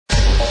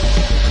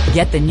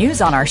Get the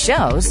news on our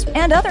shows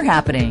and other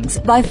happenings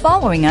by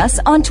following us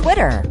on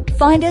Twitter.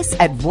 Find us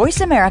at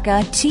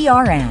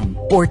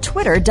VoiceAmericaTRN or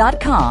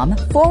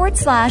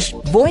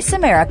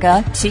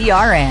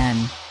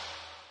twitter.com/VoiceAmericaTRN.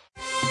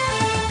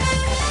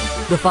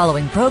 The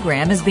following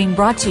program is being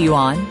brought to you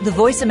on the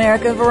Voice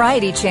America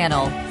Variety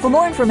Channel. For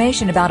more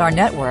information about our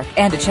network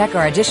and to check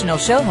our additional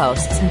show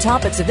hosts and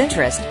topics of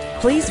interest,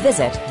 please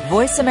visit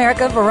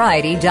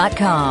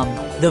VoiceAmericaVariety.com.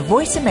 The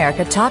Voice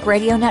America Talk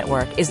Radio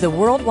Network is the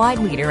worldwide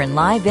leader in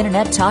live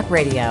Internet talk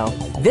radio.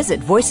 Visit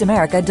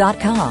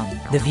VoiceAmerica.com.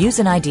 The views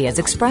and ideas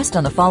expressed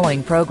on the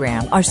following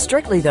program are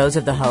strictly those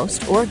of the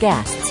host or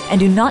guests and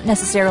do not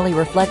necessarily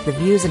reflect the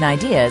views and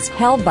ideas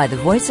held by the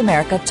Voice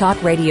America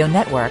Talk Radio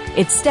Network,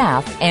 its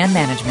staff, and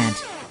management.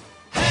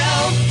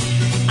 Help!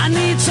 I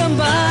need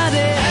somebody.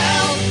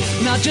 Help!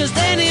 Not just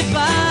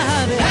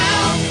anybody.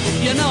 Help!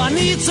 You know I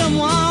need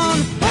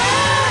someone. Help!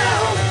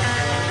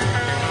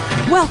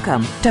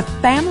 Welcome to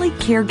Family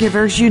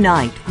Caregivers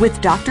Unite with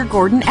Dr.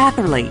 Gordon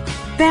Atherley.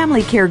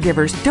 Family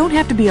caregivers don't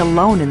have to be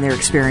alone in their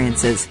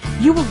experiences.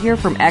 You will hear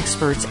from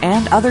experts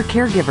and other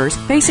caregivers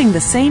facing the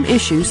same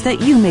issues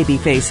that you may be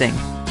facing.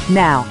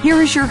 Now,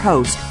 here is your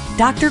host,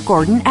 Dr.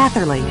 Gordon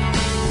Atherley.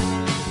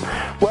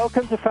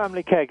 Welcome to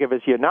Family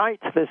Caregivers Unite.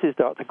 This is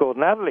Dr.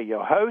 Gordon Atherley,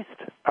 your host.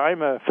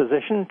 I'm a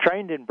physician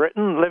trained in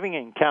Britain, living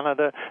in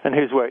Canada, and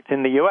who's worked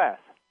in the U.S.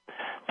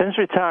 Since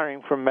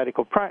retiring from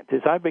medical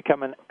practice, I've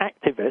become an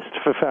activist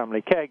for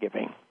family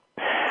caregiving.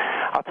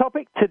 Our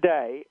topic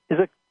today is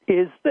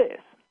this: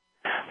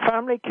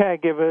 family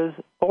caregivers,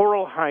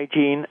 oral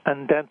hygiene,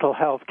 and dental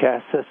health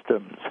care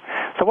systems.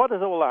 So what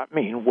does all that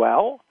mean?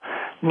 Well,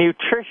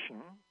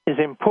 nutrition is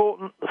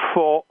important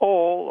for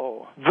all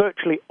or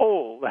virtually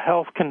all the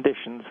health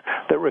conditions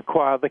that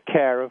require the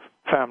care of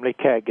family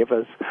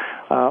caregivers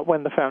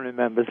when the family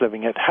member is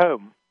living at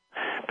home.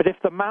 But if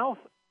the mouth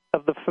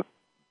of the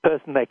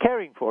person they're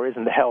caring for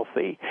isn't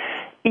healthy,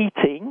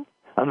 eating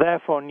and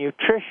therefore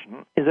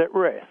nutrition is at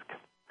risk.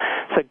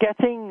 So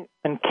getting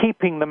and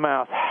keeping the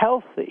mouth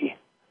healthy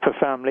for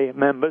family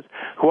members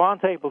who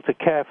aren't able to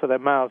care for their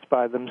mouths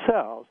by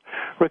themselves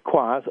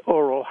requires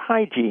oral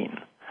hygiene.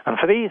 And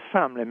for these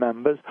family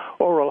members,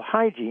 oral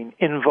hygiene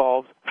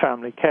involves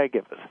family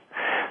caregivers.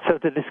 So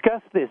to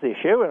discuss this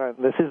issue, and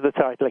this is the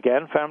title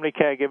again, Family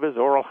Caregivers,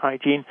 Oral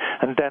Hygiene,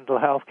 and Dental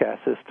Healthcare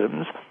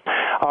Systems,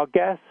 our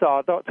guests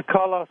are Dr.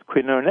 Carlos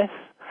Quiñonez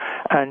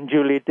and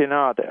Julie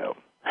DiNardo.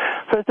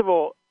 First of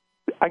all,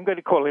 I'm going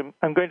to call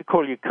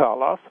you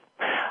Carlos.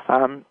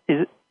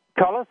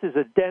 Carlos is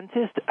a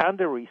dentist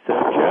and a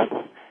researcher.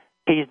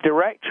 He's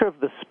director of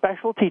the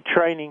Specialty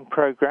Training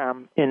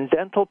Program in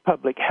Dental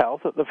Public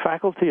Health at the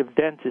Faculty of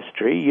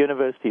Dentistry,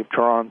 University of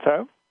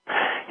Toronto.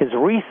 His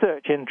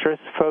research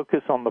interests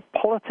focus on the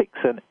politics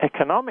and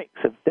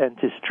economics of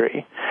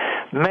dentistry,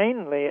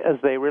 mainly as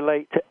they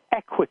relate to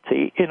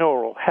equity in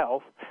oral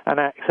health and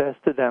access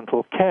to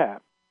dental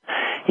care.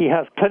 He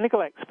has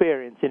clinical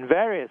experience in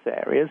various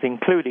areas,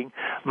 including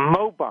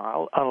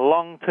mobile and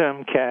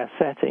long-term care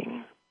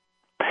settings.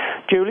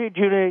 Julie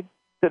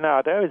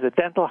DiNardo is a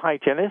dental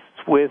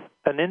hygienist with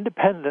an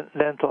independent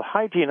dental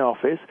hygiene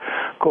office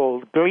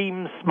called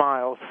Gleam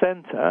Smile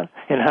Center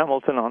in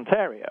Hamilton,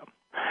 Ontario.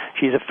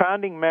 She's a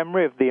founding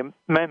member of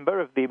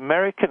the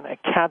American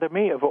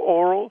Academy of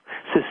Oral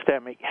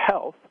Systemic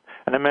Health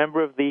and a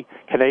member of the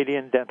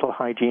Canadian Dental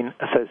Hygiene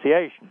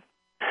Association.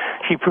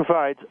 She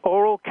provides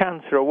oral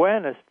cancer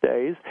awareness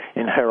days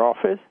in her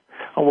office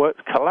and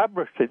works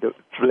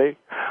collaboratively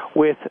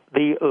with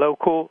the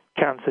local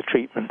cancer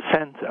treatment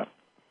center.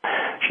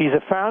 She's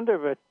a founder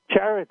of a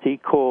charity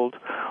called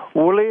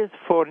Woolies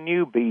for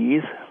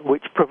Newbies,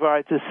 which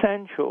provides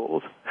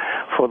essentials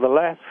for the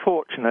less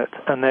fortunate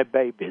and their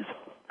babies.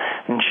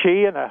 And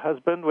she and her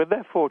husband, with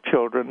their 4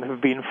 children,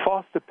 have been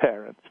foster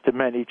parents to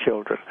many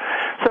children.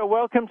 So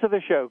welcome to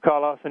the show,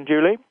 Carlos and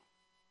Julie.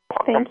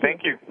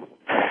 Thank you.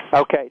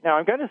 Okay, now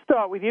I'm going to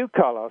start with you,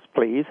 Carlos,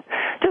 please.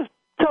 Just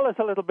tell us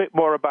a little bit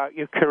more about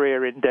your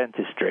career in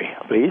dentistry,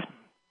 please.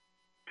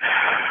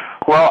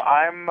 Well,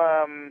 I'm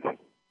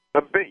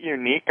a bit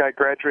unique. I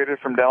graduated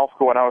from dental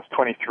school when I was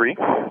 23.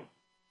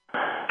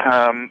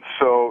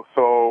 So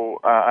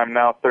I'm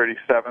now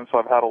 37, so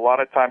I've had a lot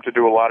of time to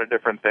do a lot of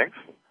different things.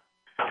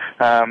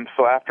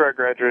 So after I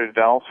graduated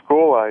dental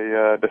school,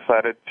 I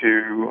decided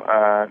to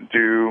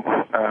do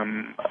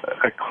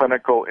a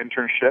clinical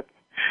internship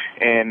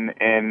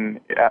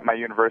at my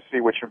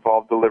university, which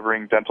involved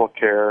delivering dental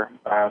care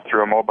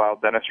through a mobile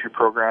dentistry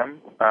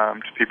program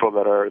to people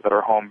that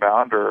are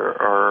homebound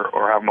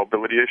or have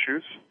mobility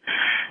issues,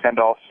 and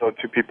also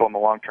to people in the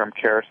long-term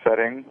care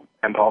setting,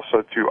 and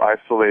also to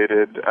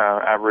isolated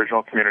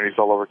Aboriginal communities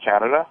all over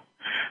Canada.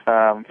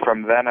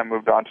 From then, I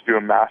moved on to do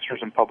a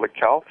master's in public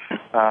health,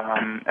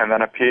 and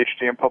then a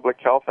PhD in public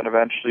health, and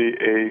eventually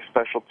a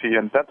specialty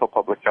in dental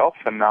public health.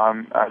 And now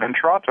I'm in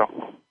Toronto.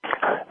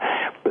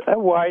 A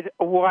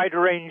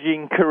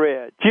wide-ranging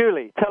career.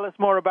 Julie, tell us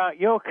more about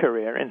your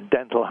career in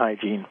dental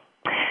hygiene.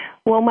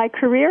 Well, my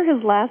career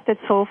has lasted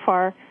so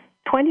far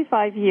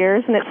 25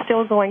 years, and it's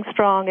still going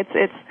strong.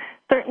 It's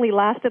certainly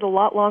lasted a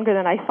lot longer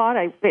than I thought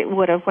it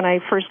would have when I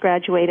first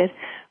graduated.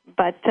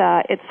 But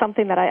it's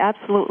something that I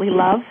absolutely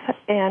love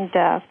and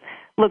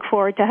look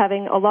forward to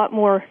having a lot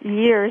more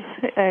years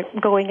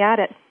going at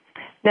it.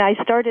 Now, I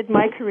started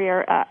my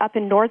career up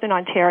in Northern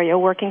Ontario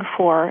working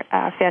for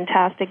a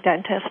fantastic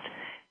dentist.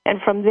 And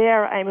from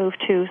there, I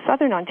moved to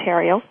Southern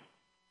Ontario,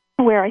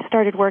 where I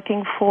started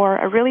working for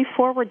a really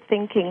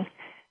forward-thinking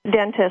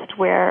dentist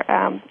where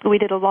we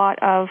did a lot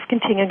of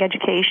continuing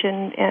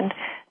education, and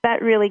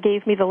that really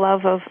gave me the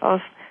love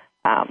of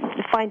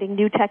finding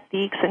new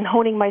techniques and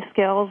honing my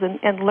skills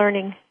and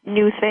learning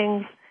new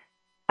things.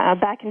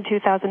 Back in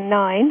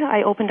 2009,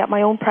 I opened up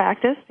my own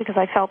practice because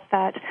I felt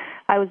that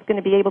I was going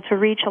to be able to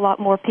reach a lot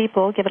more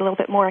people, give it a little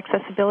bit more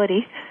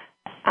accessibility.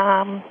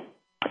 And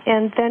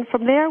then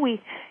from there,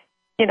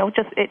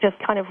 it just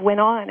kind of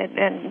went on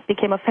and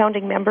became a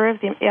founding member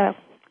of the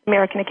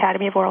American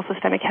Academy of Oral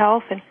Systemic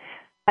Health. And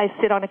I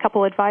sit on a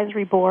couple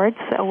advisory boards,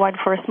 one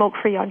for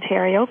Smoke-Free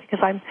Ontario, because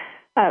I'm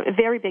a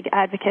very big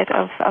advocate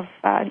of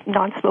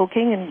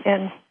non-smoking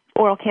and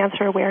oral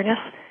cancer awareness.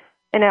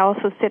 And I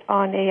also sit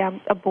on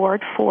a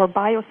board for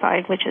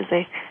BioSign, which is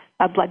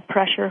a blood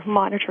pressure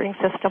monitoring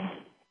system.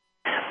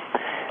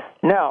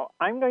 Now,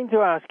 I'm going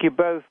to ask you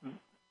both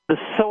the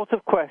sort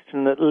of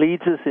question that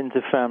leads us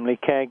into family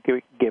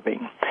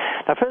caregiving.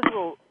 Now, first of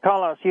all,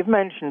 Carlos, you've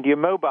mentioned your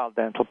mobile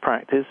dental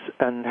practice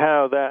and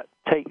how that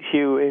takes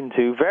you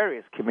into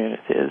various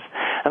communities,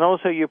 and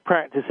also your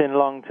practice in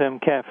long-term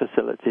care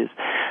facilities.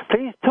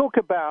 Please talk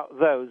about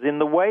those in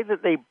the way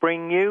that they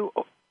bring you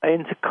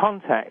into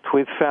contact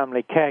with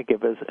family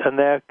caregivers and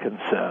their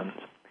concerns.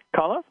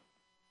 Carlos?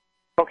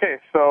 Okay,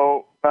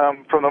 so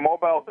from the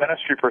mobile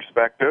dentistry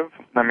perspective,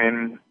 I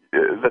mean,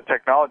 the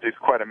technology is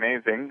quite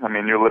amazing. I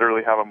mean, you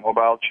literally have a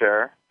mobile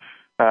chair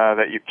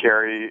that you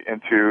carry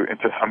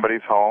into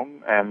somebody's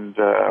home, and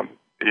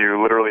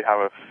you literally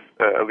have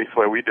at least the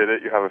way we did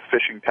it, you have a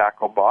fishing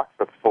tackle box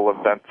that's full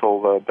of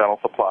dental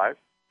supplies,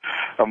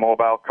 a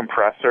mobile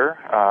compressor,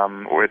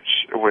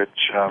 which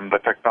the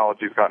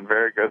technology's gotten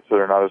very good, so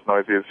they're not as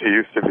noisy as they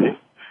used to be,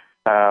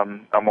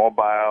 a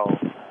mobile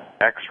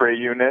X-ray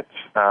unit,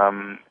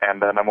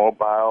 and then a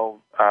mobile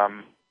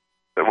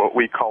what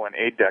we call an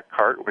A-deck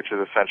cart, which is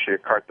essentially a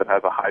cart that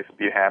has a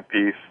high-speed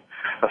handpiece,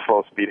 a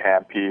slow-speed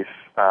handpiece,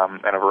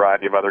 and a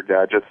variety of other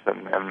gadgets,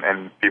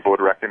 and people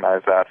would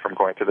recognize that from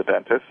going to the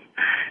dentist.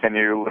 And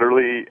you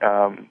literally,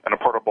 and a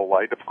portable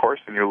light, of course,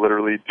 and you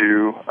literally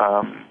do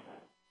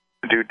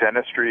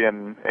dentistry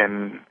in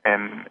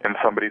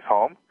somebody's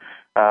home.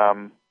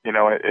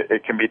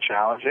 It can be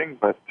challenging,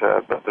 but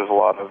there's a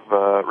lot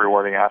of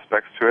rewarding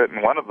aspects to it.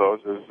 And one of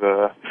those is,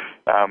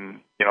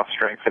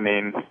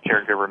 strengthening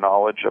caregiver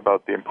knowledge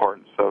about the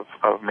importance of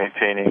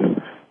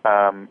maintaining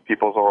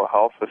people's oral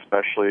health,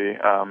 especially,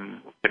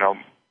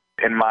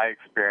 in my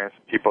experience,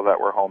 people that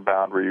were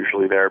homebound were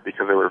usually there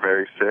because they were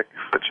very sick,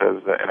 such as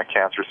in a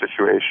cancer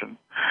situation,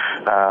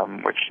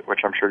 which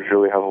I'm sure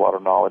Julie has a lot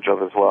of knowledge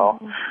of as well.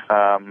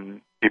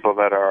 People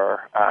that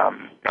are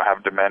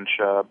have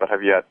dementia but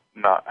have yet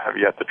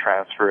to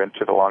transfer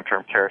into the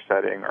long-term care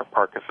setting, or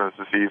Parkinson's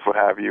disease, what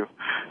have you,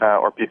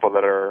 or people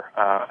that are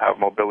have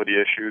mobility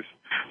issues.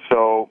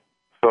 So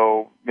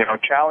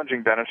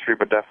challenging dentistry,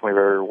 but definitely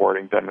very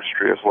rewarding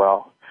dentistry as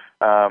well.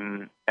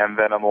 And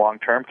then in the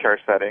long-term care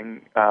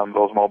setting,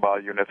 those mobile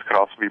units could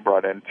also be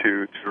brought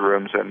into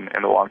rooms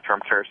in the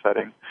long-term care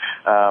setting.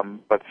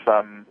 But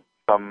some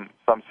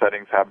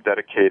settings have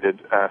dedicated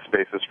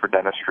spaces for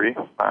dentistry,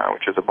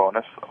 which is a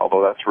bonus,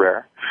 although that's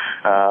rare.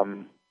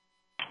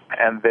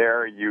 And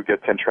there you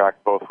get to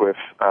interact both with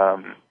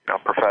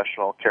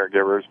professional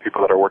caregivers,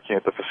 people that are working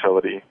at the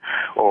facility,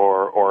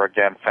 or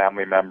again,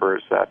 family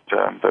members that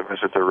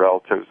visit their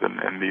relatives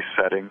in these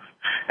settings.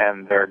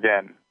 And there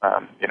again,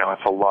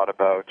 it's a lot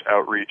about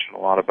outreach and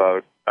a lot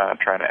about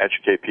trying to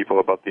educate people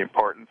about the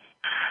importance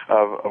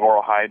of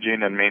oral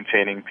hygiene and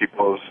maintaining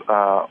people's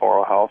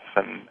oral health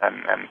and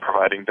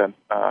providing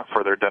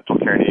for their dental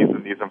care needs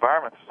in these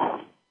environments.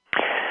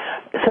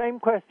 Same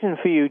question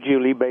for you,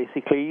 Julie,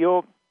 basically.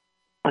 Your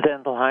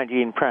dental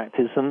hygiene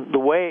practice and the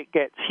way it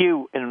gets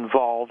you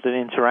involved in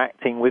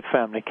interacting with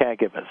family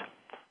caregivers.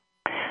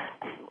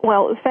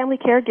 Well, family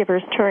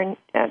caregivers turn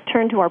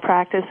to our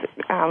practice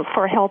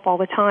for help all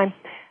the time,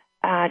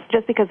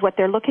 just because what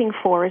they're looking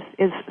for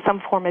is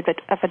some form of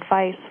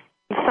advice.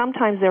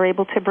 Sometimes they're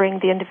able to bring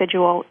the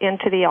individual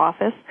into the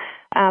office.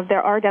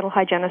 There are dental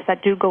hygienists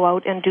that do go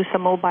out and do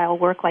some mobile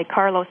work, like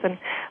Carlos, and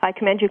I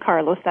commend you,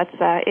 Carlos.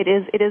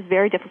 It is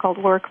very difficult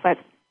work, but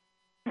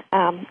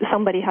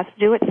somebody has to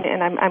do it,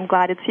 and I'm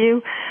glad it's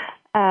you.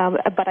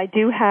 But I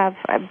do have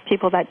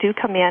people that do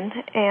come in,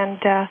 and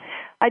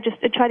I just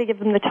try to give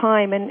them the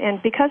time,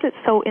 and because it's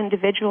so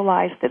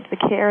individualized, that the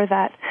care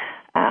that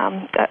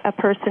a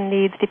person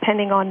needs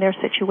depending on their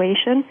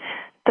situation.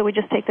 So we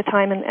just take the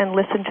time and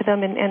listen to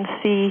them and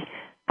see,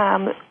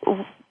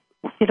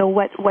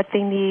 what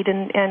they need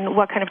and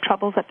what kind of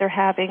troubles that they're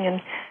having,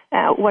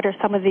 and what are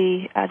some of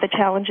the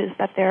challenges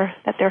that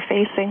they're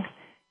facing.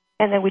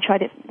 And then we try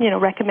to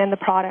recommend the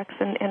products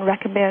and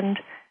recommend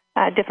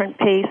different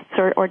pastes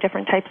or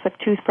different types of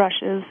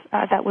toothbrushes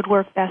that would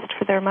work best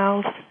for their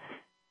mouths.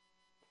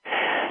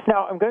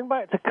 Now, I'm going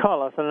back to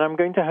Carlos, and I'm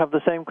going to have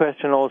the same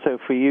question also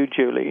for you,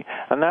 Julie,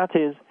 and that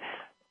is,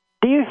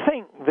 do you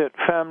think that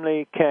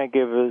family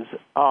caregivers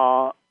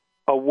are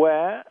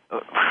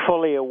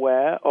fully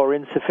aware, or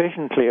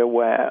insufficiently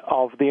aware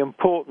of the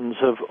importance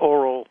of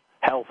oral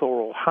health,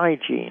 oral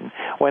hygiene,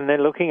 when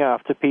they're looking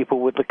after people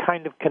with the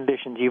kind of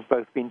conditions you've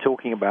both been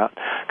talking about?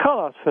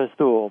 Carlos, first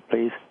of all,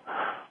 please.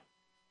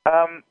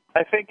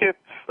 I think it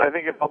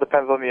all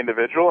depends on the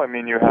individual. I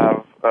mean, you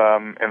have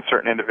in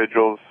certain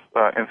individuals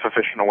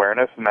insufficient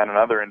awareness, and then in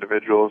other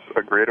individuals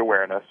a great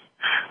awareness.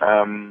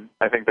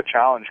 I think the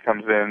challenge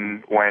comes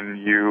in when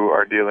you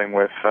are dealing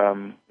with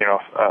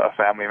a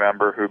family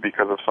member who,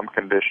 because of some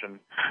condition,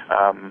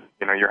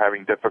 you're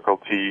having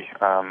difficulty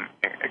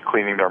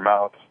cleaning their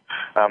mouths.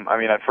 I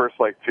mean, I'd first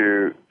like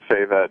to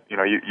say that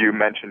you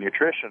mentioned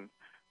nutrition,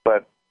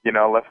 but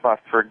let's not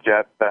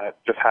forget that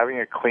just having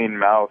a clean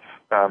mouth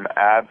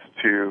adds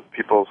to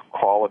people's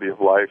quality of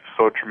life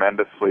so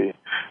tremendously.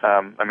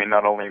 I mean,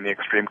 not only in the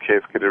extreme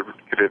case could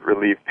it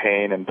relieve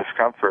pain and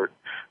discomfort.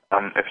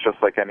 It's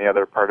just like any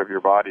other part of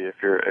your body. If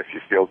you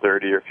feel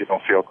dirty or if you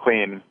don't feel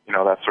clean,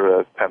 that sort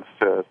of tends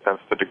to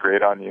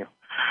degrade on you.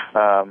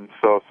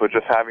 So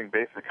just having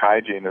basic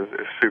hygiene is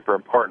super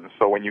important.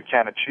 So when you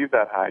can't achieve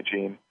that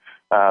hygiene,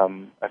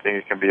 I think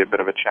it can be a bit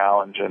of a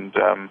challenge.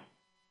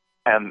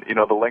 And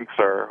the links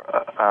are,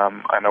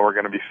 I know we're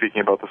going to be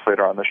speaking about this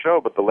later on the show,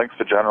 but the links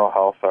to general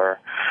health are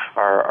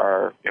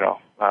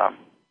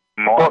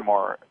more and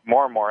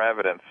more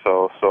evident.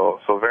 So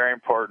very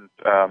important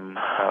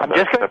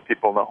that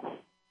people know.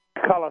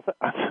 Carlos,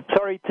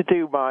 sorry to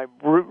do my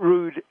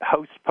rude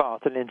host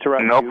part and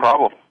interrupt you. No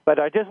problem. But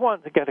I just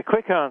want to get a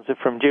quick answer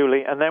from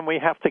Julie, and then we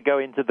have to go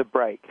into the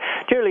break.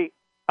 Julie,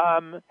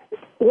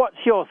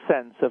 what's your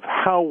sense of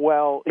how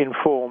well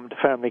informed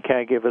family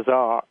caregivers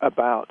are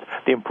about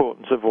the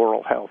importance of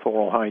oral health,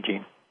 oral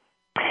hygiene?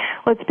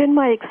 Well, it's been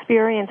my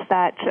experience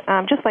that,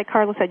 just like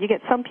Carlos said, you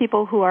get some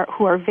people who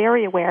are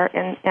very aware,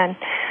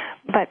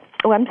 but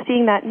I'm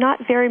seeing that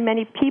not very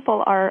many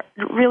people are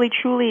really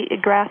truly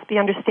grasp the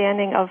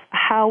understanding of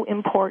how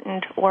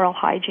important oral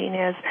hygiene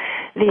is.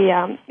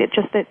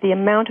 The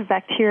amount of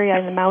bacteria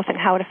in the mouth and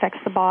how it affects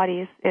the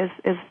body is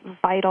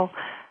vital.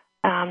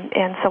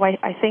 And so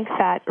I think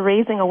that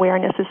raising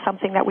awareness is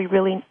something that we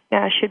really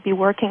should be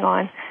working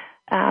on,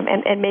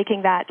 and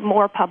making that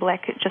more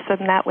public, just so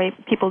in that way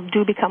people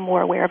do become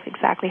more aware of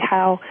exactly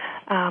how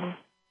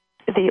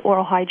the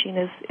oral hygiene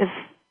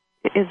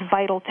is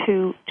vital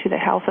to the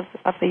health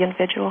of the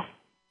individual.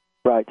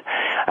 Right.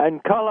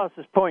 And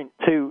Carlos's point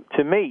to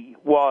me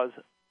was,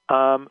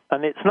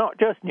 and it's not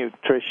just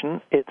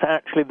nutrition, it's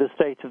actually the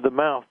state of the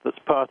mouth that's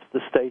part of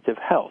the state of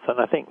health. And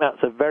I think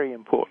that's a very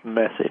important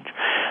message.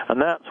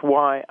 And that's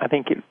why I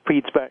think it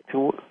feeds back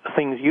to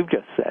things you've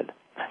just said,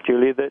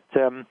 Julie, that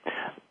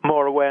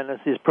more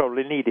awareness is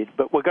probably needed.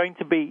 But we're going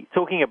to be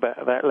talking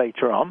about that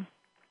later on.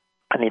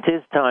 And it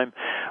is time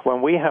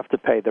when we have to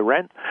pay the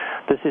rent.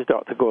 This is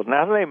Dr. Gordon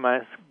Atherley.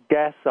 My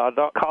guests are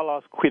Dr.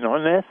 Carlos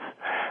Quiñonez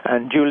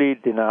and Julie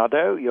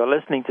DiNardo. You're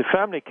listening to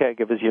Family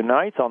Caregivers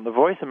Unite on the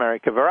Voice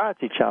America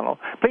Variety Channel.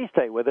 Please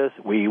stay with us.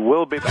 We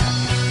will be back.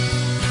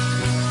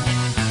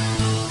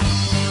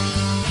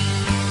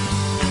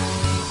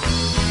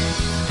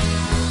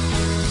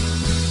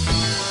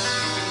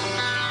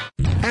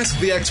 Ask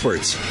the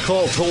experts.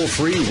 Call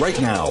toll-free right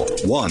now,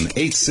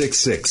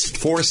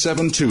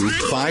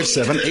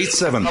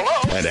 1-866-472-5787.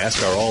 And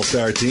ask our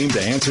all-star team to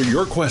answer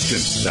your question.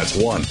 That's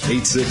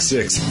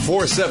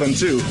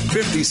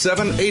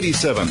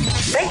 1-866-472-5787.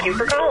 Thank you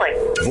for calling.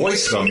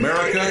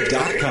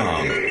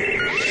 VoiceAmerica.com.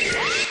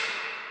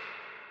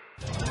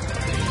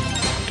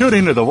 Tune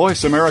into the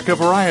Voice America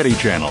Variety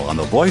Channel on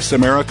the Voice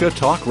America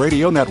Talk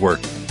Radio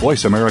Network.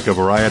 Voice America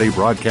Variety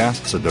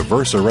broadcasts a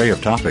diverse array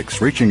of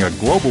topics reaching a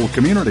global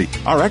community.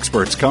 Our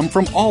experts come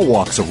from all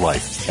walks of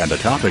life, and the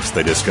topics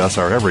they discuss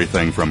are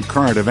everything from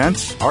current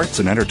events, arts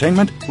and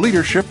entertainment,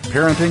 leadership,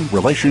 parenting,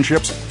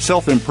 relationships,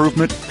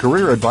 self-improvement,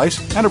 career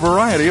advice, and a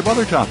variety of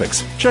other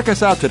topics. Check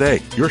us out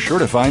today. You're sure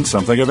to find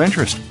something of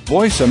interest.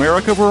 Voice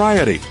America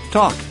Variety.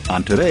 Talk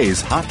on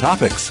today's hot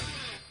topics.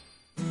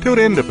 Tune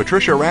in to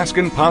Patricia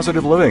Raskin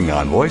Positive Living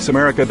on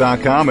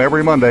VoiceAmerica.com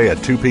every Monday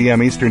at 2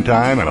 p.m. Eastern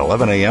Time and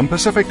 11 a.m.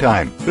 Pacific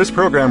Time. This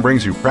program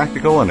brings you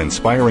practical and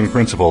inspiring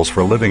principles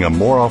for living a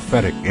more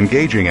authentic,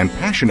 engaging, and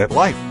passionate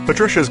life.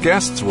 Patricia's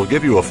guests will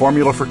give you a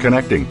formula for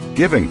connecting,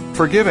 giving,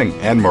 forgiving,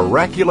 and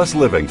miraculous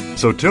living.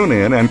 So tune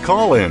in and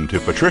call in to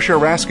Patricia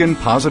Raskin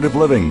Positive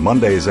Living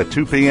Mondays at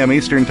 2 p.m.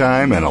 Eastern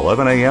Time and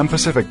 11 a.m.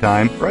 Pacific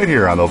Time right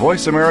here on the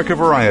Voice America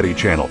Variety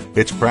Channel.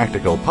 It's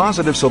practical,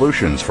 positive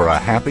solutions for a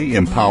happy,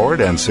 empowered,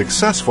 and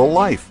successful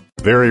life.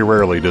 Very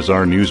rarely does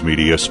our news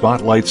media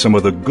spotlight some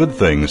of the good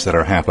things that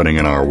are happening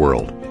in our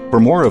world. For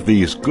more of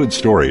these good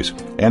stories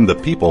and the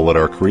people that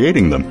are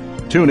creating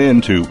them, tune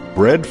in to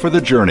Bread for the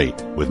Journey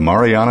with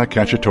Mariana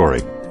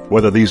Cacciatore.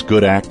 Whether these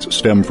good acts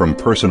stem from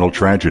personal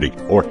tragedy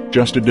or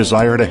just a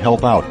desire to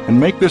help out and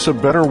make this a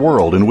better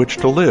world in which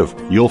to live,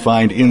 you'll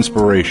find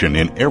inspiration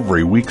in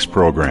every week's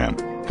program.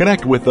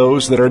 Connect with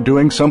those that are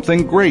doing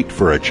something great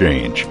for a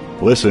change.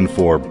 Listen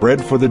for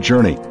Bread for the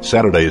Journey,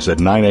 Saturdays at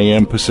 9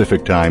 a.m.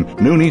 Pacific Time,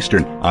 noon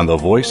Eastern, on the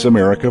Voice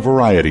America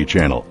Variety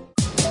Channel.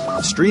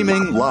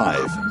 Streaming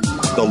live,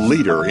 the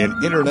leader in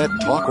Internet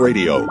talk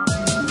radio,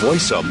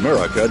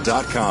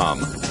 VoiceAmerica.com.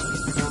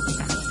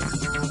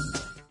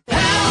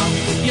 Help!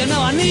 You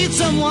know I need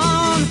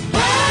someone.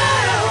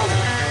 Help!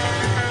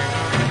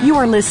 You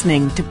are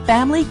listening to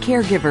Family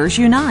Caregivers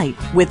Unite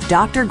with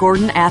Dr.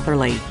 Gordon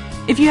Atherley.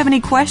 If you have any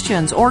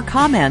questions or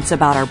comments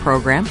about our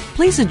program,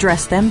 please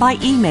address them by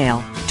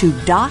email to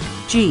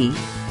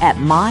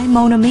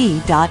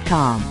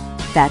docg@mymonami.com.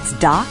 That's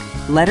doc,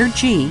 letter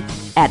G,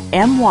 at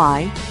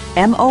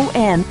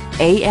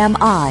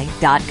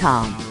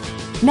mymonami.com.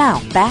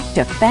 Now, back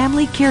to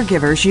Family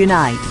Caregivers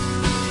Unite.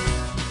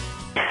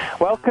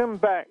 Welcome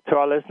back to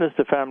our listeners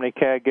to Family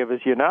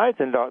Caregivers Unite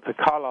and Dr.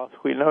 Carlos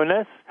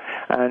Quiñonez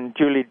and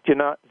Julie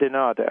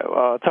DiNardo.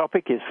 Our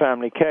topic is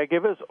family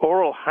caregivers,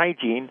 oral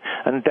hygiene,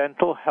 and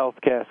dental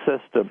healthcare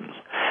systems.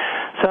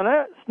 So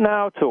let's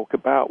now talk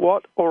about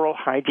what oral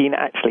hygiene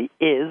actually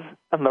is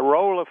and the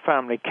role of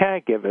family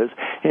caregivers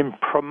in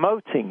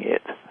promoting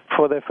it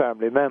for their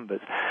family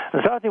members.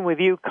 And starting with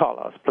you,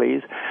 Carlos,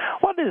 please,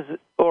 what does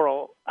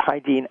oral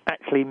hygiene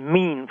actually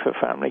mean for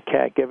family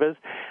caregivers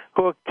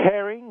who are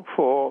caring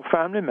for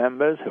family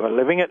members who are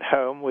living at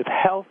home with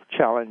health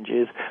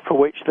challenges for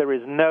which there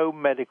is no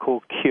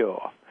medical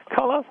cure?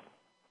 Carlos?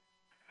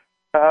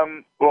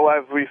 Well,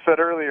 as we said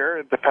earlier,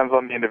 it depends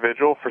on the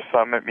individual. For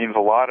some, it means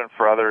a lot, and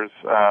for others,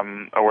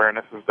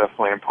 awareness is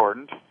definitely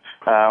important.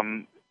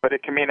 But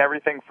it can mean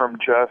everything from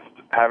just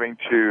having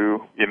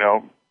to,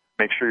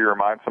 make sure you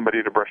remind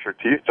somebody to brush their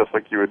teeth, just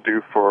like you would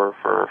do for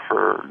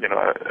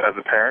as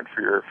a parent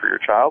for your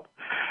child.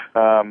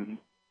 In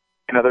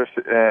another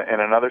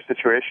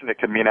situation, it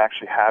can mean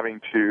actually having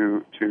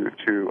to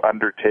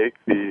undertake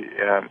the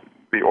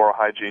oral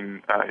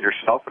hygiene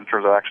yourself in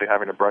terms of actually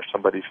having to brush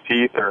somebody's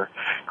teeth or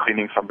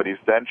cleaning somebody's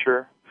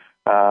denture.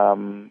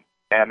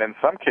 And in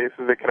some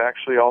cases, it could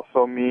actually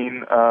also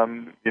mean,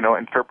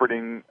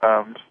 interpreting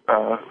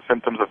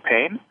symptoms of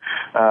pain,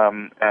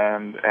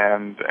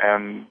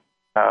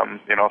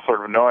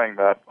 sort of knowing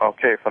that,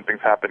 okay, something's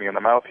happening in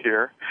the mouth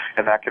here,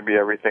 and that could be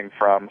everything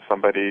from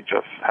somebody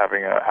just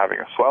having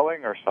a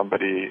swelling, or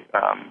somebody,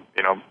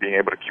 being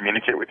able to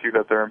communicate with you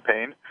that they're in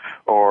pain,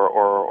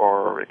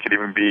 or it could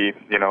even be,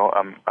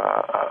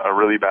 a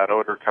really bad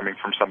odor coming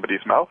from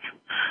somebody's mouth.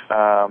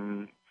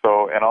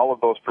 And all of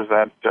those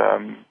present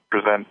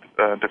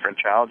different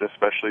challenges,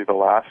 especially the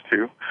last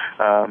two.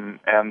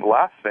 And the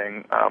last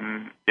thing,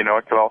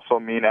 it could also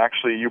mean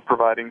actually you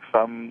providing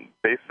some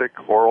basic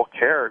oral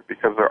care,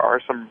 because there are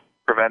some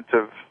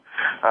preventive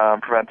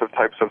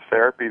types of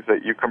therapies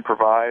that you can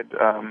provide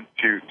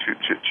to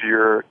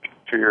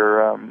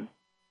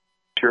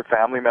your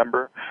family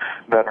member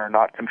that are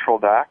not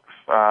controlled acts,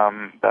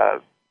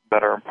 that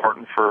are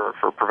important for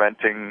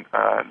preventing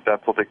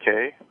dental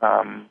decay.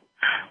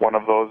 One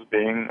of those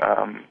being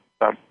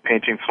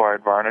painting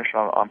fluoride varnish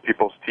on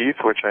people's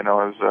teeth, which I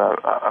know is,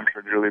 I'm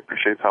sure Julie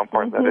appreciates how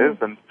important that is,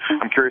 and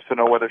I'm curious to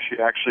know whether she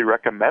actually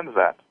recommends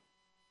that.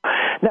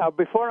 Now,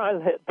 before I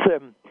let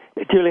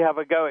Julie have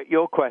a go at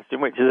your question,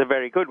 which is a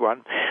very good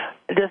one,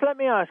 just let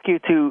me ask you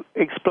to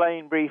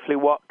explain briefly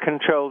what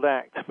controlled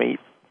act means,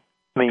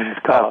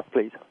 Carlos,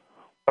 please.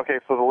 Okay,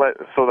 so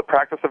the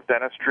practice of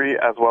dentistry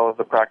as well as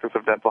the practice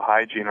of dental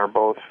hygiene are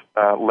both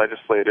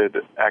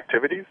legislated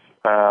activities,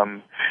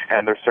 and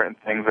there's certain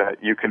things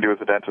that you can do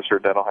as a dentist or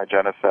dental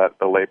hygienist that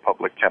the lay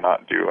public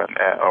cannot do,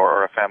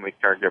 or a family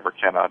caregiver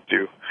cannot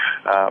do.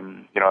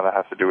 That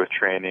has to do with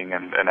training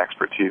and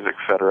expertise,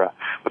 etc.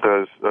 But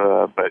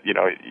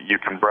you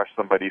can brush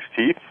somebody's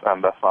teeth.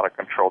 That's not a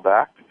controlled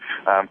act.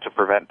 To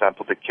prevent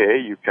dental decay,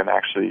 you can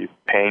actually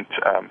paint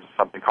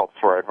something called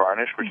fluoride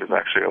varnish, which is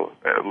actually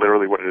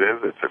literally what it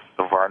is. It's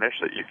the varnish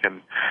that you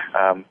can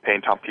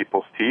paint on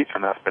people's teeth,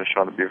 and that's been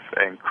shown to be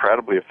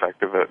incredibly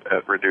effective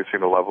at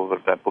reducing the levels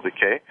of dental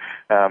decay.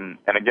 And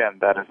again,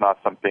 that is not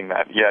something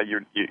that,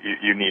 you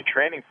need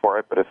training for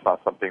it, but it's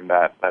not something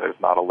that is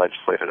not a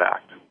legislated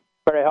act.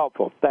 Very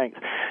helpful. Thanks.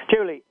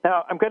 Julie,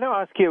 now I'm going to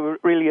ask you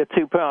really a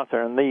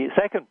two-parter, and the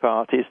second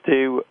part is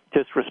to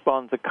just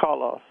respond to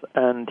Carlos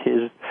and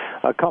his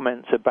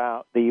comments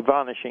about the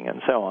varnishing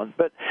and so on.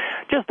 But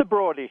just a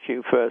broad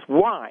issue first.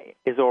 Why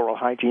is oral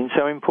hygiene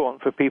so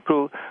important for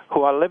people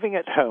who are living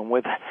at home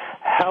with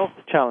health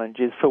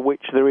challenges for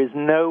which there is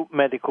no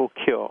medical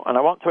cure? And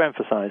I want to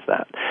emphasize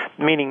that,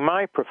 meaning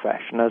my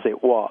profession, as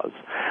it was,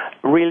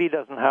 really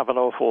doesn't have an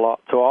awful lot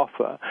to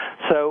offer.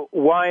 So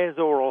why is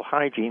oral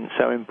hygiene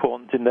so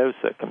important in those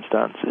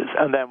circumstances?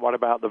 And then what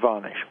about the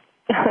varnish?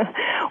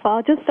 Well,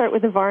 I'll just start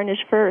with the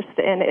varnish first,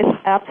 and it's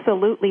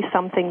absolutely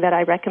something that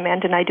I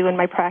recommend and I do in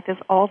my practice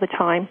all the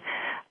time,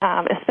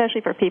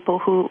 especially for people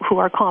who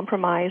are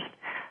compromised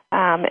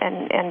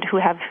and who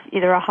have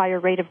either a higher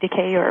rate of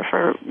decay or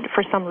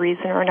for some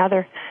reason or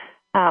another.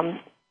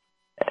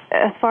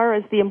 As far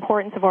as the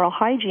importance of oral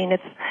hygiene,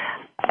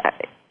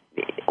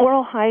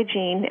 oral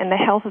hygiene and the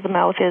health of the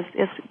mouth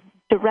is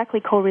directly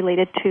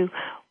correlated to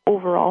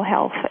overall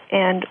health.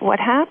 And what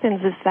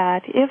happens is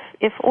that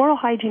if oral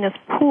hygiene is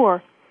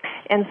poor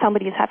and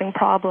somebody is having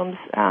problems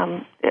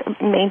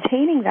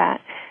maintaining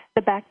that,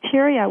 the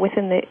bacteria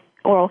within the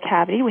oral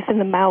cavity, within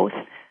the mouth,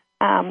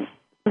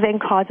 then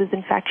causes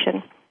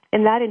infection.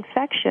 And that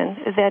infection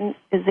then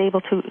is able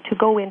to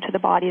go into the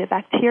body. The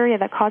bacteria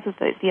that causes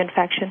the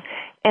infection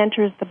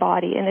enters the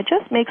body, and it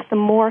just makes them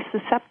more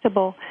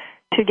susceptible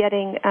to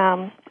getting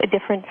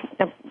different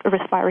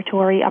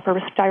respiratory, upper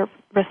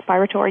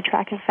respiratory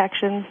tract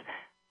infections,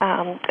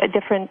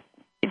 different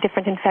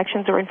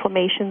infections or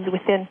inflammations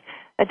within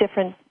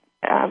different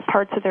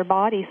parts of their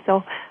body.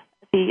 So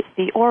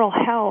the oral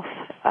health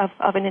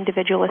of an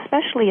individual,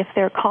 especially if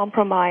they're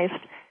compromised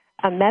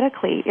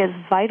medically, is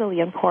vitally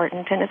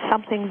important, and it's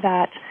something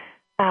that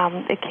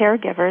the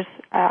caregivers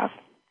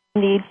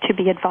need to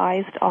be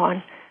advised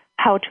on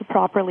how to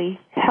properly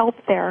help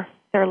their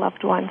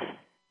loved ones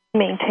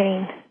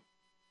maintain.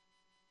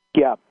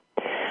 Yeah.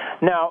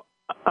 Now,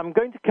 I'm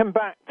going to come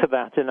back to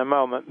that in a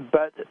moment,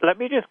 but let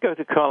me just go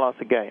to Carlos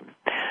again.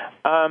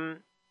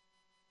 I'm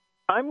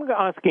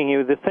asking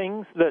you the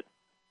things that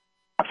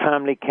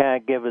family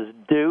caregivers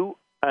do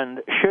and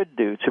should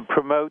do to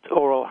promote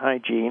oral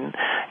hygiene,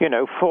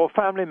 for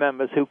family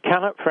members who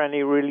cannot for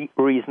any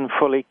reason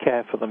fully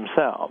care for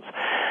themselves.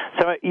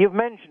 So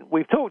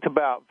we've talked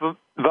about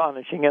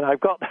varnishing, and I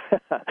got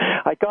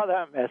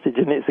that message,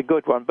 and it's a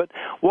good one. But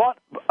what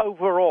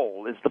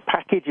overall is the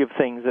package of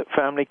things that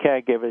family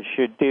caregivers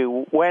should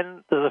do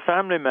when there's a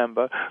family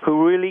member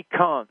who really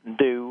can't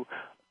do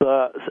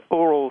the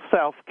oral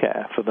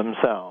self-care for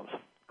themselves?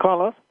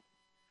 Carlos?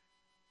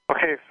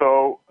 Okay,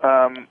 so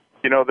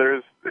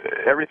there's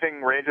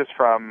everything ranges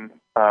from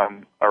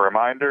a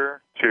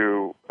reminder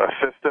to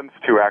assistance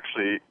to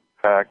actually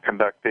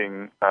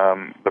conducting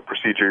the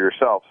procedure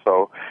yourself.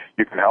 So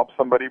you can help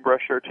somebody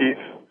brush their teeth,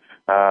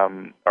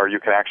 or you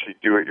can actually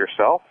do it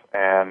yourself.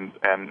 And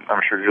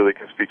I'm sure Julie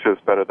can speak to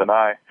this better than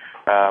I.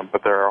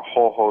 But there are a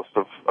whole host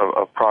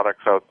of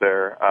products out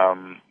there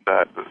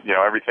that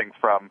everything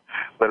from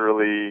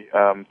literally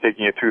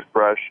taking a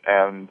toothbrush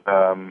and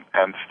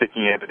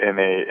sticking it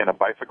in a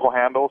bicycle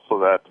handle so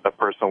that a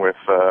person with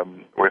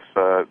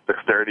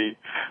dexterity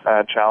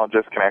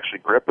challenges can actually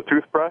grip a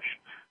toothbrush,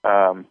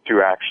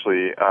 to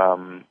actually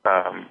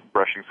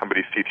brushing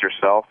somebody's teeth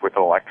yourself with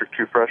an electric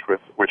toothbrush,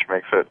 which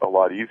makes it a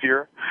lot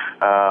easier.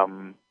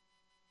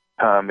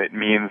 It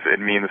means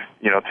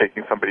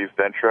taking somebody's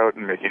denture out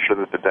and making sure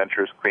that the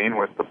denture is clean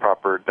with the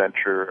proper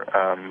denture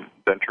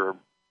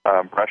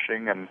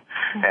brushing and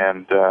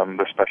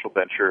the special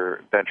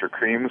denture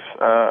creams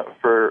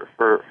for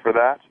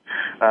that.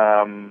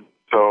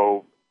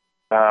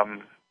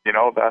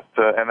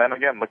 And then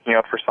again, looking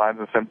out for signs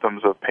and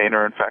symptoms of pain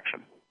or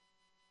infection.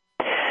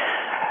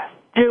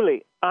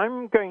 Julie,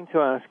 I'm going to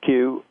ask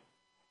you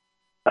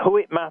who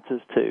it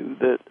matters to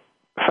that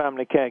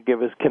family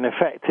caregivers can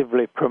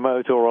effectively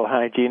promote oral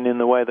hygiene in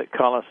the way that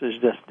Carlos has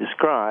just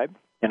described,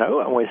 and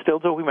we're still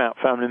talking about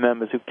family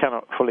members who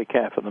cannot fully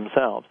care for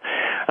themselves.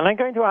 And I'm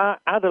going to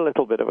add a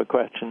little bit of a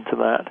question to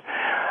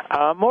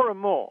that. More and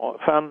more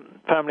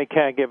family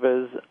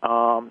caregivers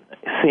are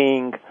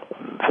seeing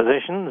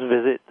physicians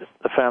visit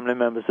the family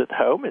members at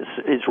home.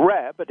 It's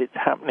rare, but it's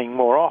happening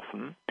more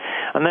often.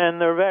 And then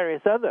there are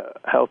various other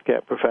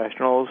healthcare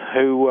professionals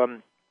who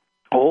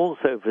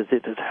also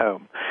visit at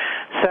home.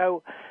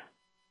 So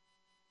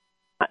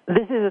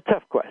this is a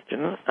tough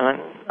question,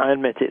 and I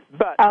admit it.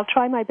 But I'll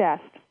try my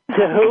best.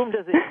 To whom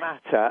does it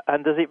matter,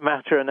 and does it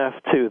matter enough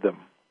to them?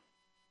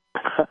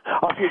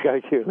 Off you go,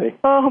 Julie.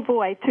 Oh,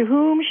 boy. To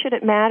whom should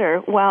it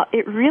matter? Well,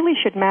 it really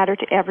should matter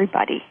to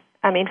everybody.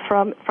 I mean,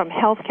 from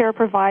healthcare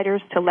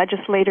providers to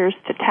legislators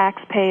to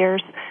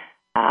taxpayers,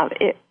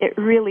 it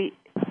really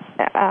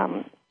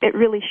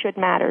should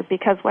matter,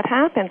 because what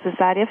happens is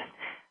that if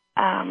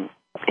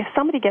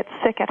somebody gets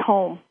sick at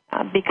home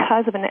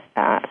because of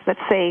let's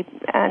say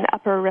an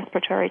upper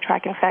respiratory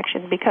tract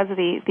infection, because of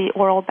the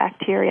oral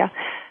bacteria,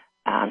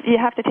 you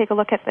have to take a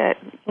look at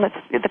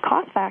the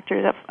cost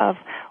factors of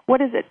what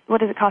does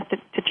it cost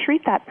to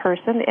treat that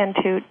person and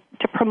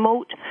to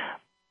promote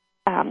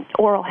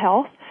oral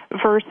health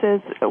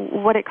versus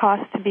what it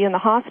costs to be in the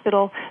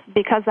hospital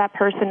because that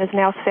person is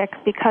now sick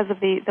because of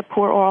the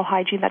poor oral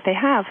hygiene that they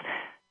have.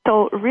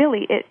 So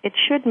really, it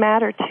should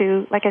matter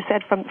to, like I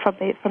said, from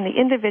the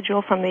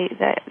individual, from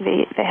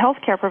the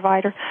healthcare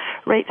provider,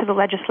 right to the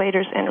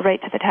legislators and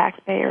right to the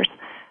taxpayers.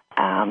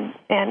 And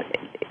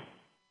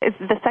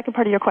the second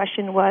part of your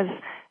question was,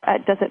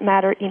 does it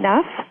matter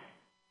enough?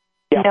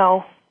 Yeah.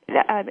 No.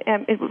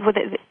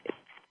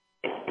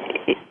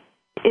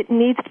 It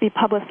needs to be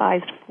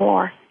publicized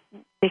more,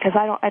 because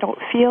I don't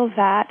feel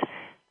that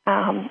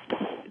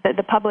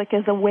the public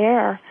is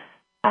aware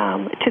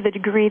to the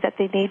degree that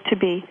they need to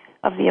be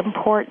of the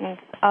importance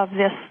of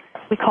this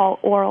we call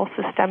oral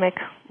systemic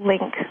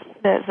link,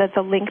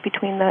 the link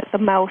between the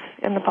mouth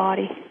and the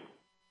body.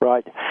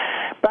 Right.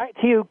 Back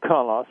to you,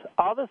 Carlos.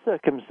 Are there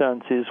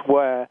circumstances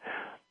where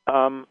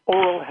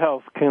oral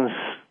health can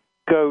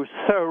go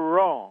so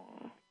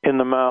wrong in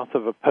the mouth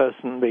of a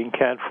person being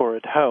cared for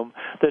at home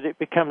that it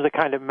becomes a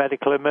kind of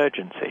medical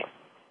emergency?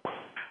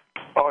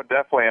 Oh,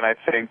 definitely, and I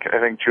think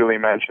Julie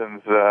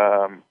mentions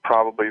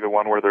probably the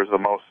one where there's the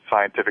most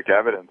scientific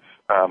evidence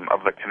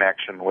of the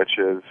connection, which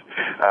is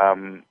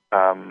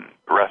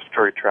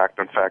respiratory tract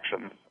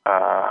infections,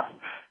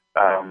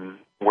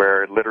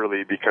 where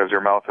literally, because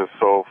your mouth is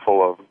so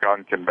full of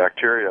gunk and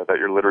bacteria that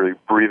you're literally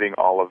breathing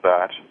all of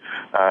that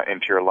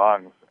into your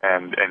lungs,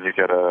 and you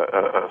get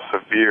a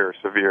severe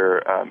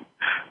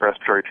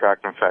respiratory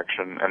tract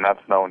infection, and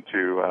that's known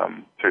to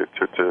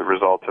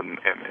result in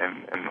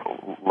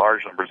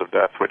large numbers of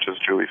deaths, which, as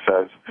Julie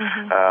says,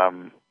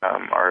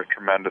 are a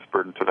tremendous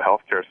burden to the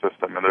healthcare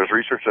system. And there's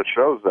research that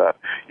shows that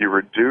you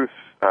reduce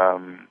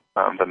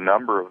the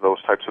number of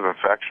those types of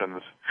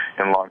infections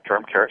in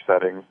long-term care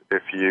settings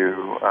if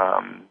you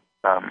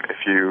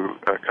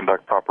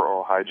conduct proper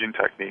oral hygiene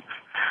techniques.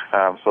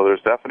 So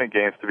there's definite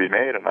gains to be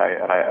made, and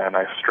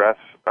I stress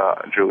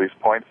Julie's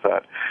points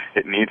that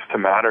it needs to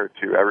matter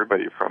to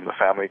everybody, from the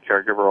family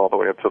caregiver all the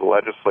way up to the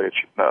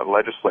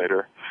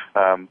legislator,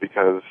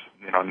 because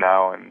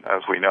now, and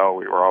as we know,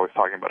 we were always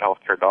talking about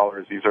healthcare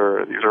dollars. These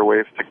are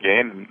ways to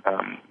gain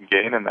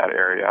in that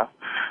area,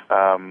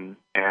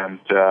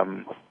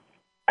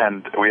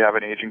 and we have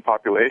an aging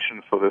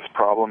population, so this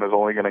problem is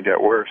only going to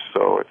get worse.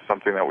 So it's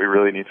something that we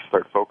really need to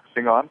start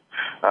focusing on.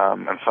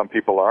 And some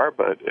people are,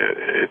 but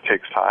it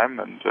takes time,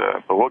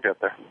 but we'll get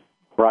there.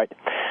 Right.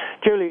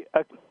 Julie,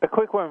 a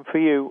quick one for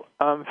you.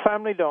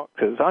 Family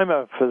doctors, I'm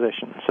a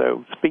physician,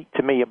 so speak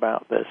to me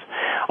about this,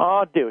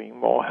 are doing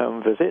more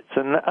home visits,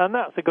 and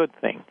that's a good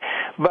thing.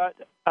 But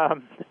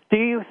do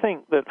you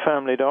think that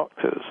family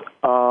doctors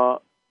are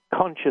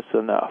conscious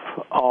enough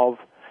of,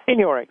 in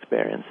your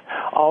experience,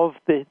 of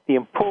the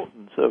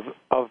importance of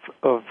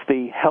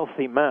the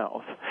healthy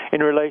mouth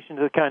in relation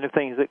to the kind of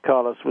things that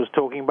Carlos was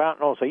talking about,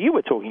 and also you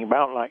were talking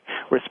about, like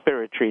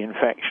respiratory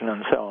infection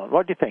and so on?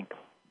 What do you think?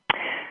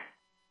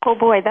 Oh,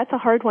 boy, that's a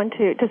hard one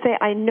to say.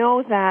 I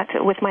know that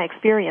with my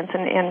experience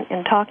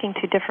in talking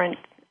to different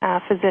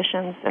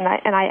physicians, and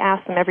I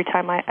ask them every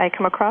time I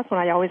come across one,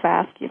 I always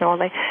ask,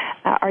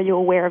 are you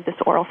aware of this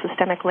oral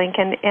systemic link?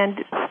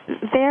 And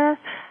their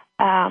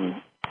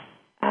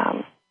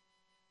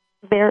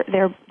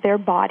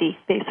body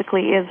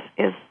basically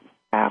is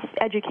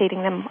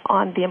educating them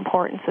on the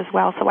importance as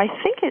well. So I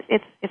think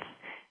it's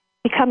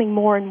becoming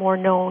more and more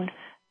known.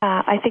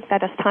 I think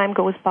that as time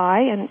goes by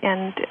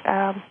and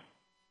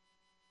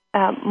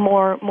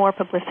more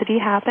publicity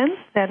happens,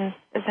 then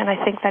I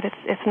think that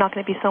it's not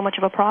going to be so much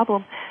of a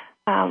problem.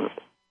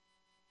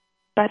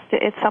 But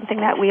it's something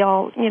that we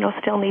all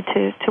still need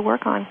to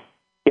work on.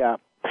 Yeah.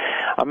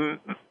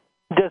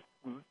 Just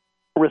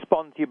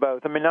respond to you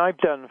both. I mean, I've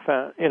done,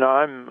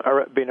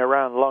 I've been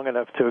around long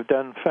enough to have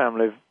done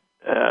family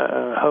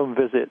home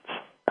visits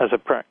as a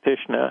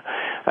practitioner,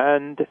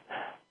 and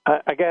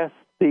I guess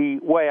the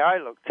way I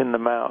looked in the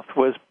mouth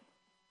was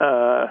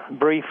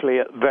briefly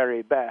at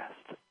very best,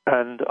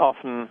 and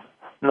often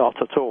not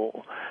at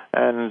all.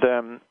 And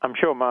I'm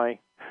sure my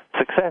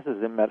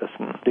successors in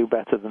medicine do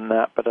better than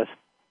that, but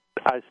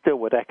I still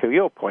would echo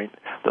your point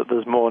that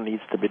there's more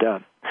needs to be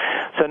done.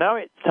 So now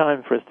it's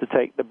time for us to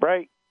take the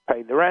break,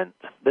 pay the rent.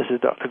 This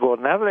is Dr.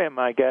 Gordon Atherley, and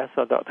my guests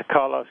are Dr.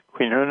 Carlos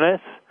Quiñonez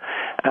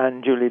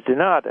and Julie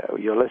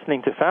DiNardo. You're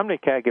listening to Family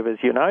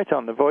Caregivers Unite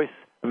on the Voice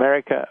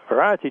America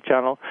Variety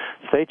Channel.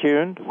 Stay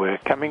tuned. We're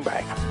coming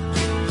back.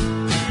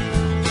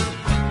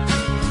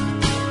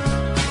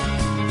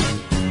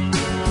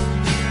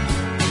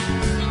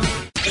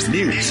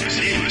 News,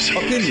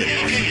 opinion,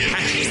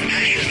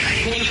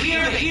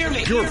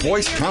 your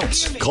voice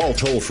counts. Call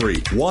toll-free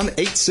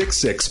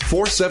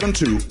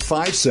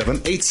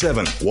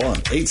 1-866-472-5787.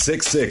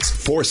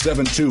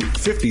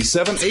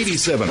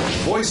 1-866-472-5787.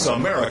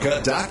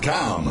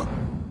 VoiceAmerica.com.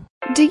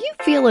 Do you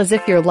feel as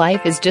if your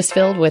life is just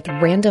filled with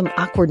random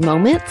awkward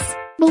moments?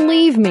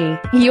 Believe me,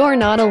 you're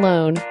not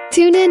alone.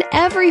 Tune in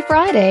every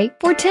Friday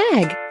for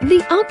TAG,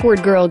 the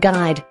Awkward Girl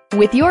Guide,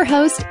 with your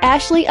host,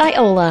 Ashley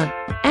Iola.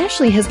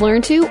 Ashley has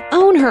learned to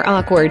own her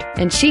awkward,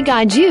 and she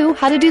guides you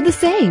how to do the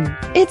same.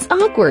 It's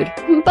awkward,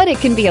 but it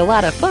can be a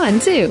lot of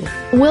fun, too.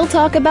 We'll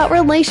talk about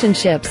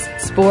relationships,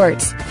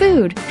 sports,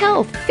 food,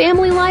 health,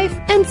 family life,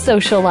 and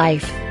social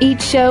life.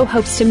 Each show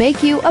hopes to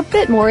make you a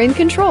bit more in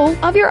control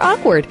of your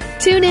awkward.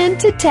 Tune in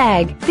to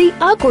TAG, the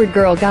Awkward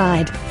Girl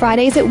Guide,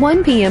 Fridays at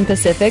 1 p.m.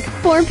 Pacific,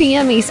 4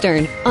 p.m.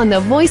 Eastern, on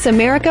the Voice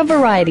America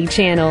Variety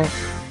Channel.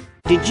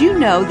 Did you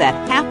know that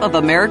half of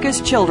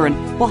America's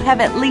children will have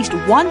at least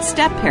one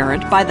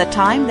step-parent by the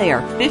time they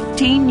are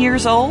 15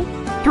 years old?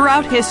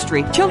 Throughout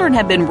history, children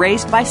have been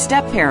raised by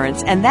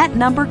step-parents, and that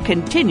number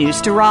continues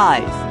to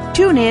rise.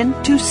 Tune in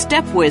to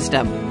Step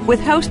Wisdom with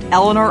host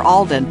Eleanor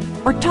Alden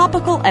for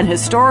topical and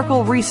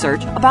historical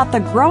research about the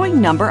growing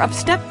number of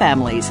step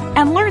families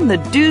and learn the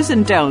do's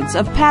and don'ts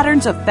of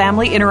patterns of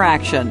family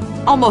interaction.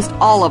 Almost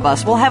all of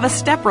us will have a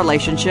step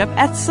relationship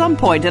at some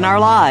point in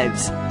our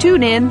lives.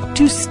 Tune in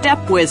to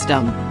Step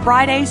Wisdom,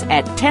 Fridays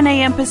at 10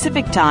 a.m.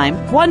 Pacific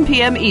Time, 1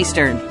 p.m.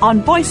 Eastern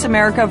on Voice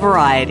America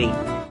Variety.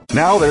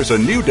 Now there's a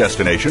new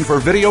destination for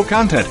video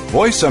content,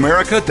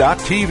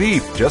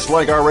 voiceamerica.tv. Just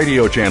like our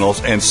radio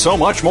channels and so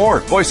much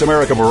more. Voice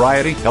America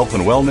Variety, Health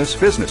and Wellness,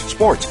 Business,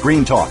 Sports,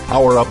 Green Talk,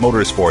 Power Up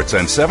Motorsports,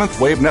 and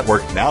Seventh Wave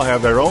Network now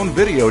have their own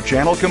video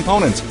channel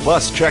components.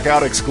 Plus, check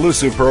out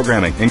exclusive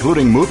programming,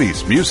 including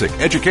movies, music,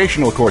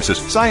 educational courses,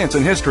 science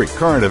and history,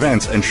 current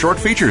events, and short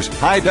features.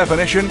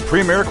 High-definition,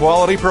 premier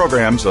quality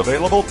programs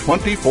available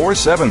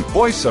 24/7.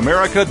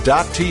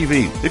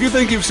 voiceamerica.tv. If you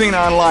think you've seen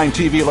online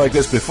TV like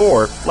this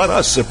before, let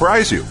us surprise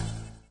you.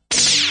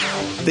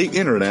 The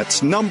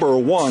Internet's number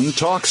one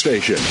talk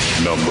station.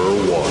 Number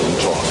one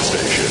talk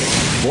station.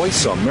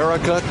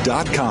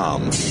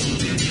 VoiceAmerica.com.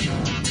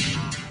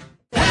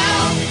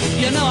 Help!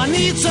 You know I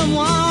need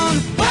someone.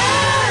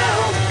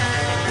 Help!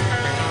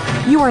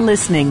 You are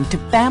listening to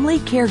Family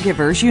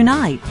Caregivers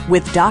Unite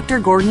with Dr.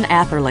 Gordon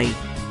Atherley.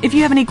 If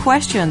you have any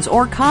questions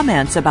or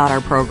comments about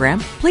our program,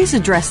 please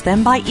address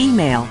them by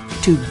email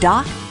to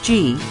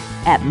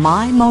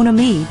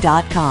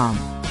docg@mymonami.com.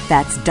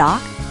 That's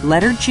doc,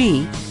 letter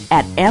G,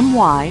 at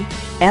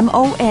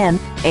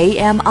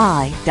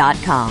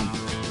mymonami.com.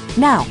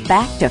 Now,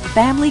 back to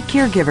Family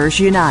Caregivers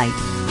Unite.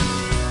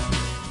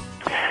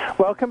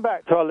 Welcome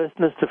back to our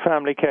listeners to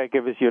Family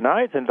Caregivers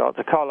Unite and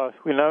Dr. Carlos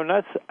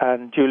Quiñonez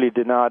and Julie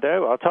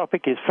DiNardo. Our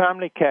topic is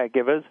family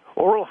caregivers,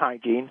 oral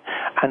hygiene,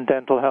 and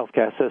dental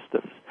healthcare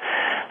systems.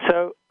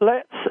 So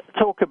let's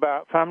talk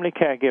about family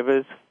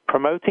caregivers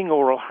promoting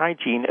oral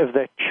hygiene of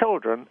their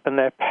children and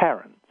their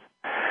parents.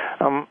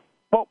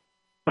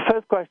 The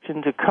first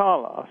question to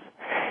Carlos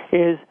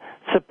is,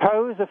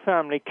 suppose a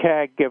family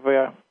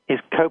caregiver is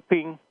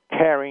caring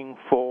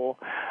for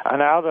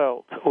an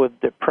adult with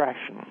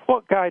depression.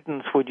 What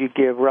guidance would you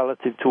give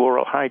relative to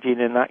oral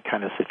hygiene in that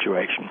kind of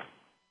situation?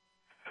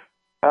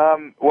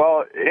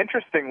 Well,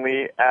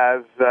 interestingly,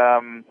 as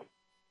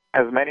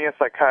many a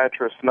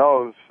psychiatrist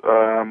knows,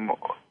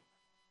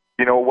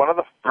 one of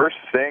the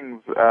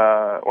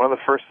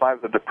first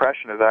signs of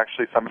depression is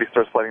actually somebody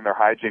starts letting their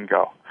hygiene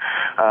go,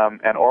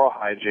 and oral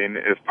hygiene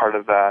is part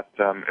of that.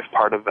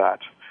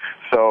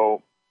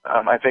 So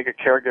I think a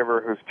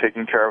caregiver who's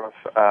taking care of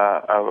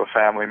a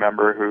family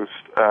member who's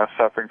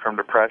suffering from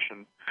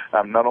depression,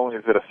 not only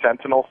is it a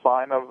sentinel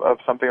sign of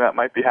something that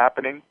might be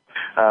happening,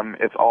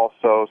 it's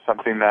also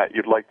something that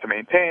you'd like to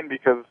maintain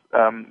because,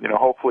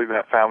 hopefully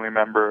that family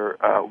member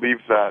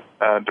leaves that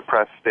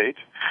depressed state,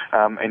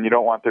 and you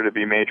don't want there to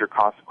be major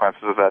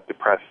consequences of that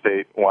depressed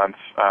state once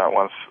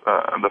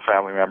the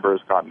family member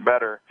has gotten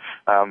better,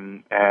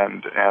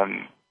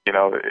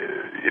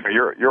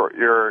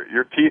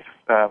 your teeth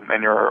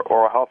and your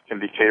oral health can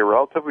decay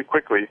relatively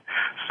quickly.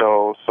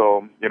 So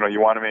you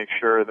want to make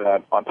sure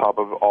that on top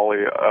of all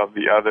of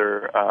the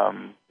other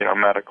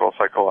medical,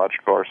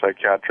 psychological, or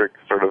psychiatric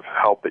sort of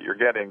help that you're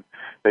getting,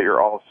 that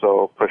you're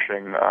also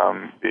pushing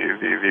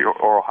the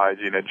oral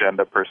hygiene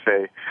agenda per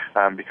se,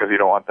 because you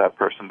don't want that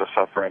person to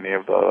suffer any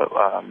of the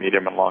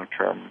medium and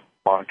long-term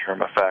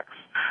effects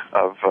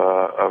of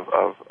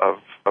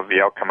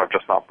the outcome of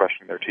just not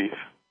brushing their teeth.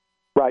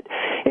 Right.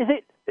 Is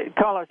it,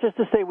 Carlos, just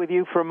to stay with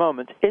you for a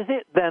moment, is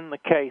it then the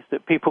case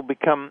that people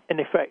become, in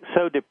effect,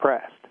 so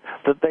depressed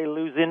that they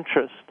lose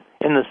interest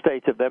in the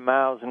state of their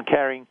mouths and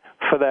caring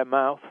for their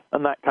mouth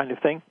and that kind of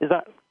thing? Is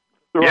that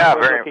the right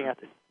way of looking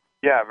at it?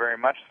 Yeah, very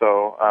much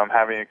so.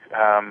 Having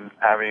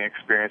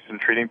experience in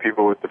treating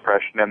people with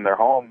depression in their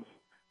homes,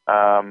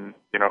 who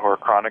are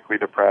chronically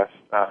depressed,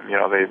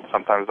 they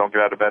sometimes don't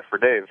get out of bed for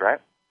days, right?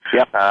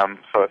 Yep.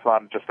 So it's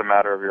not just a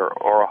matter of your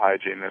oral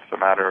hygiene, it's a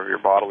matter of your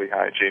bodily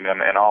hygiene,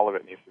 and all of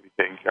it needs to be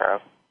taken care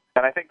of.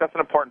 And I think that's an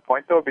important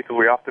point, though, because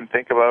we often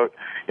think about,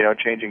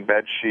 changing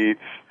bed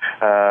sheets,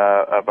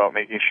 about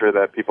making sure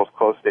that people's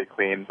clothes stay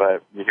clean,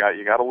 but you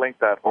got to link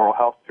that oral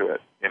health to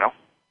it,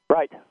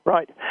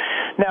 Right.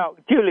 Now,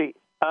 Julie,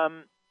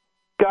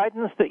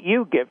 guidance that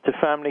you give to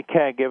family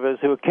caregivers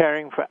who are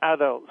caring for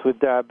adults with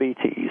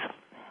diabetes.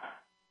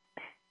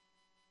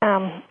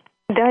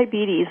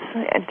 Diabetes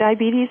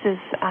is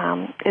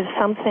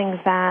something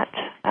that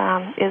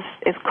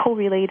is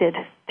correlated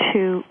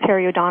to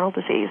periodontal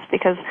disease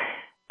because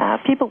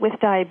people with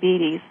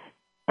diabetes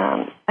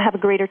have a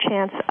greater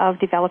chance of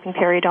developing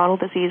periodontal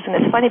disease. And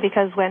it's funny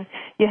because when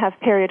you have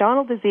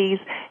periodontal disease,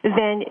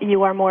 then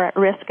you are more at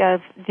risk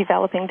of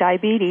developing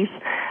diabetes.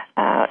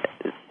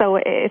 So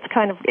it's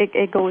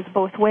it goes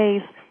both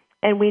ways.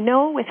 And we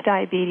know with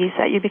diabetes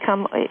that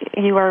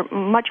you are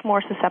much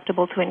more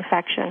susceptible to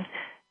infection.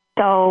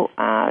 So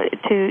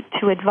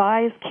to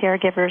advise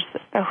caregivers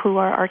who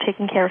are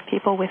taking care of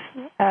people with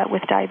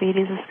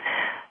diabetes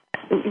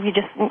you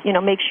just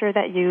make sure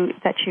that you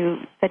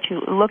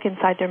look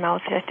inside their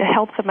mouth to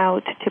help them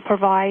out, to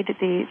provide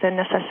the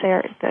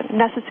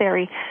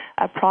necessary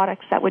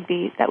products that would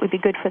be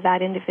good for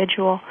that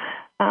individual.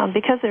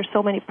 Because there's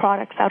so many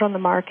products out on the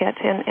market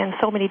and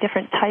so many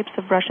different types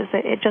of brushes,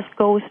 it just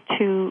goes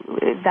to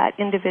that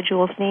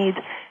individual's needs.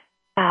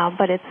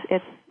 But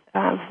it's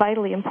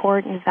vitally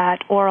important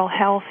that oral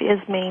health is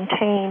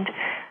maintained,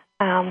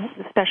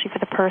 especially for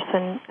the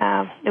person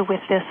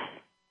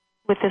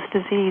with this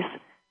disease.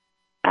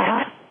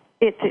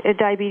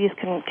 Diabetes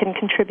can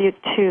contribute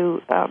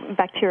to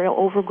bacterial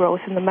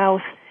overgrowth in the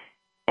mouth,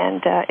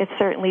 and it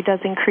certainly does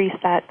increase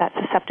that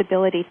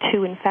susceptibility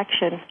to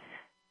infection.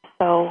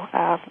 So,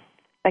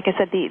 like I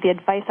said, the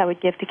advice I would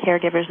give to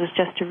caregivers is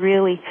just to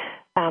really,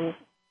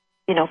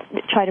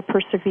 try to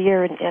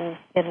persevere in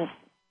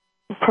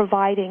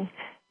providing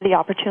the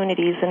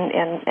opportunities,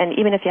 and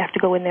even if you have to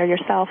go in there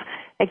yourself,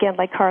 again,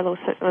 like Carlos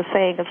was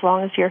saying, as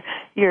long as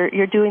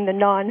you're doing the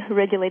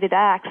non-regulated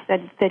acts,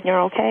 then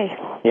you're okay.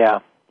 Yeah.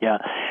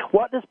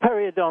 What does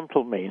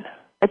periodontal mean?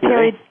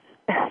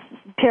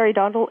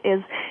 Periodontal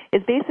is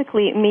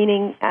basically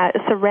meaning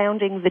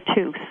surrounding the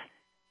tooth.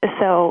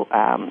 So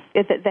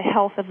the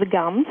health of the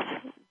gums,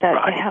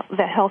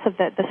 the health of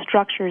the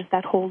structures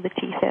that hold the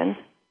teeth in.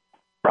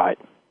 Right.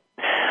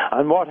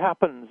 And what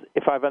happens,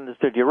 if I've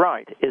understood you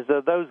right, is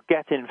that those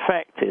get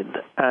infected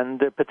and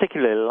are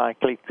particularly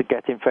likely to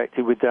get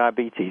infected with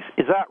diabetes.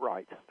 Is that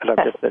right, that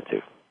I've just said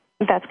to?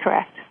 That's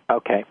correct.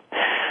 Okay.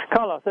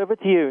 Carlos, over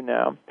to you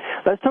now.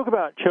 Let's talk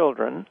about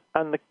children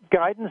and the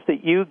guidance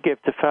that you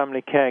give to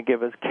family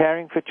caregivers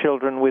caring for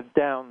children with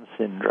Down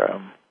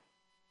syndrome.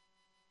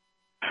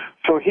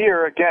 So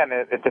here, again,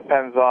 it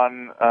depends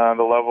on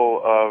the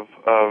level of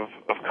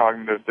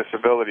cognitive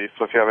disability.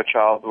 So if you have a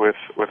child with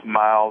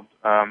mild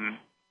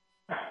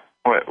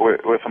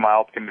with a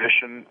mild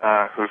condition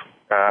who's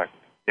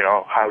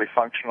highly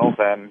functional,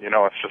 then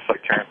it's just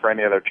like caring for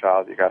any other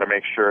child. You got to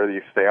make sure that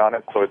you stay on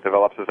it so it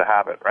develops as a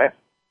habit, right?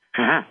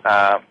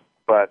 Mm-hmm.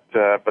 But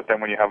then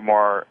when you have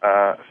more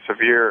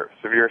severe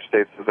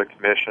states of the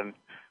condition,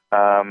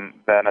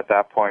 then at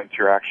that point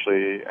you're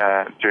actually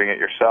doing it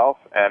yourself.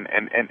 And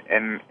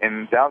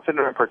in Down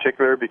syndrome in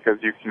particular,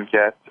 because you can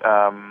get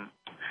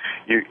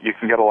you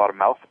can get a lot of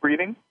mouth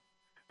breathing.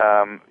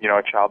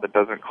 A child that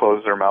doesn't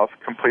close their mouth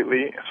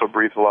completely, so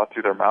breathes a lot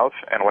through their mouth,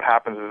 and what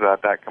happens is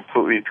that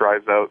completely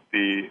dries out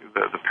the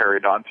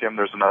periodontium.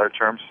 There's another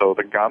term, so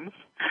the gums,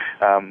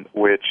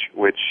 which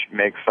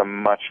makes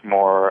them much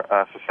more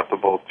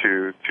susceptible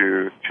to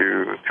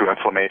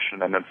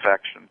inflammation and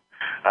infection.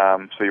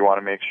 So you want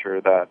to make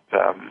sure that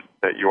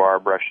you are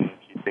brushing and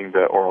keeping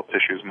the oral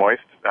tissues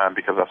moist,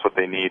 because that's what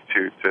they need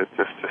to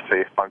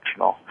stay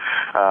functional.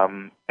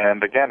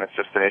 And again, it's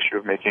just an issue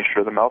of making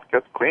sure the mouth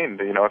gets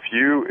cleaned. If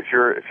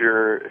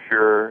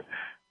you're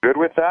good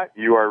with that,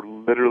 you are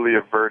literally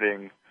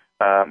averting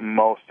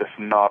most, if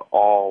not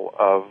all,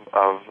 of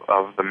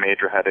the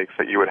major headaches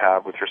that you would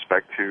have with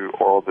respect to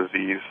oral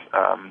disease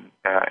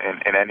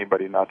in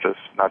anybody, not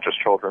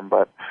just children,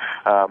 but.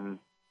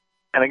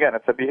 And again,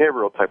 it's a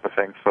behavioral type of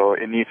thing, so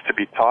it needs to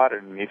be taught,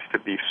 and it needs to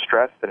be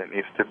stressed, and it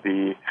needs to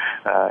be,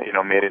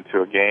 made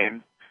into a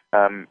game.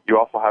 You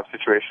also have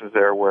situations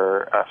there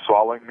where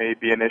swallowing may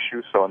be an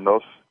issue, so in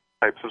those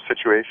types of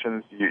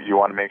situations, you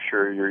want to make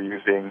sure you're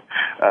using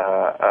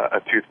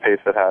a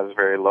toothpaste that has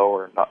very low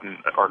or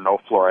no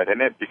fluoride in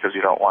it, because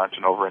you don't want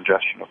an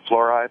over-ingestion of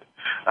fluoride.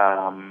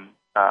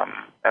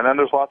 And then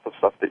there's lots of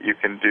stuff that you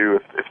can do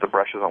if the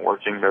brush isn't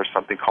working. There's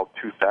something called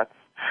toothettes,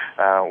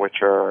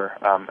 which are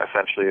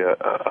essentially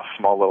a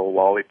small little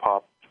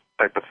lollipop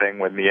type of thing.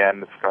 When the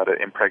end, it's got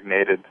an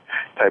impregnated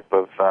type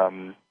of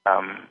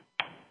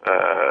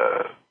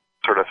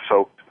sort of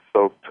soaked.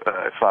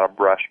 It's not a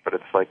brush, but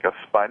it's like a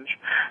sponge.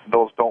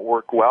 Those don't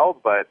work well,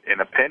 but in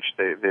a pinch,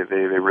 they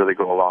really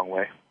go a long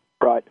way.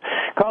 Right,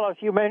 Carlos,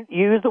 you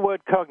used the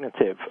word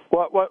cognitive.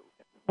 What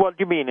do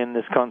you mean in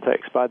this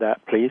context by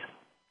that, please?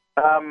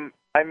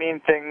 I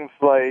mean things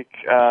like,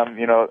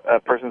 a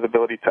person's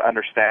ability to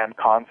understand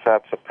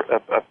concepts,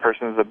 a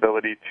person's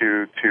ability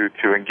to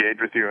engage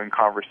with you in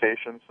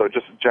conversation, so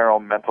just general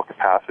mental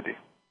capacity.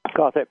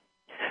 Got it.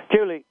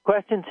 Julie,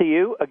 question to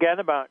you, again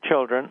about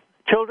children.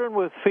 Children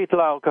with fetal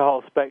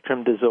alcohol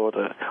spectrum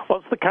disorder,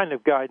 what's the kind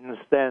of guidance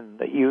then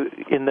that you,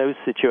 in those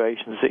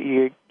situations, that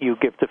you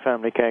give to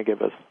family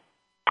caregivers?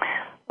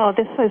 Well,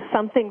 this is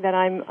something that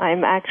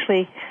I'm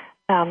actually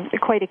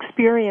quite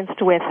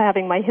experienced with,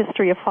 having my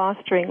history of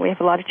fostering. We have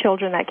a lot of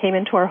children that came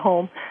into our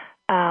home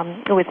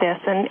with this,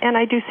 and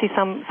I do see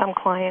some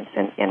clients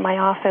in my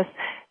office.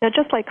 Now,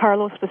 just like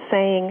Carlos was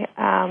saying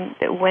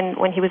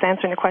when he was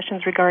answering the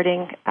questions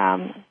regarding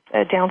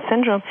Down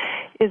syndrome,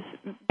 is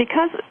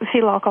because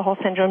fetal alcohol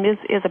syndrome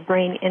is a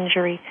brain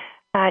injury.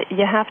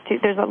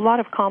 There's a lot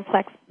of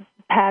complex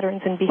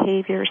patterns and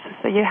behaviors,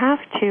 so you have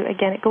to,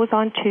 again, it goes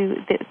on to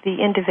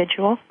the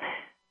individual.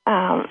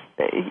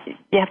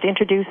 You have to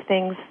introduce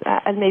things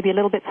maybe a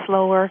little bit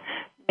slower,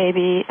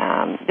 maybe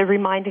they're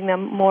reminding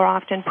them more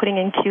often, putting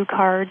in cue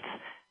cards.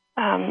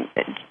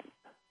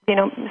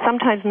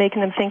 sometimes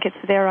making them think it's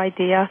their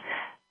idea,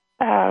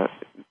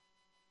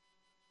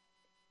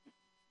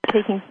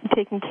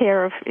 taking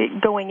care of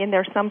it, going in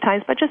there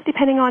sometimes, but just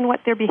depending on what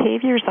their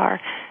behaviors are,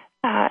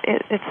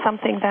 it's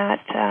something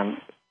that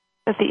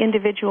the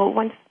individual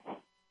wants,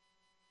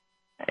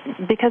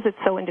 because it's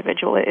so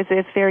individual.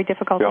 It's very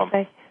difficult to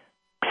say.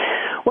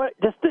 Well,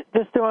 just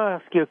to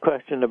ask you a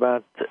question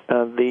about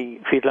the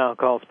fetal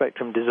alcohol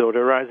spectrum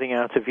disorder arising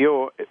out of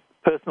your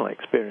personal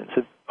experience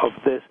of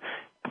this,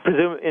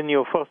 presume in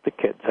your foster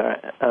kids.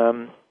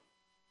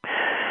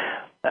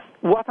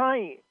 What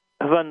I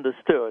have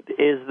understood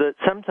is that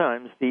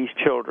sometimes these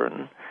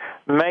children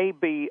may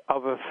be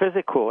of a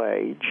physical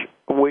age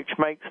which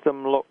makes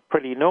them look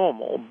pretty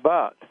normal,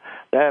 but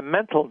their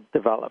mental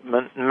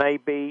development may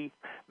be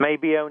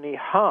only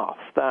half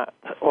that,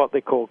 what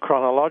they call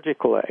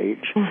chronological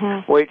age,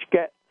 which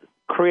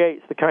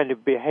creates the kind of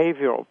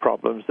behavioral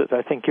problems that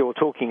I think you're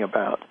talking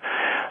about.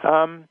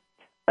 Am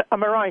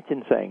I right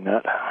in saying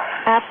that?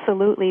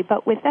 Absolutely,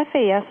 but with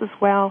FAS as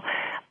well,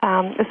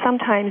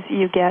 sometimes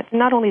you get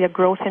not only the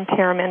growth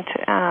impairment,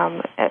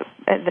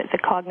 the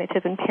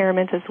cognitive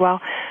impairment as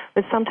well,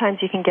 but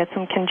sometimes you can get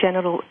some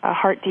congenital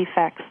heart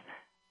defects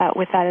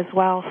with that as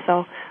well.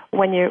 So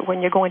when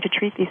you're going to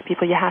treat these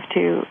people, you have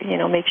to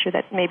make sure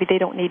that maybe they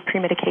don't need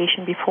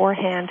pre-medication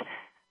beforehand.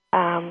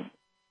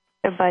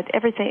 But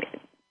everything,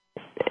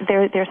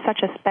 there's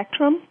such a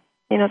spectrum,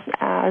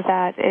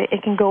 that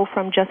it can go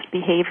from just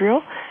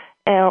behavioral,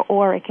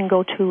 or it can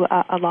go to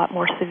a lot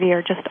more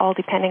severe, just all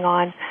depending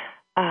on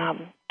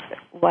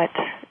what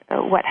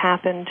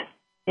happened,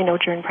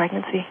 during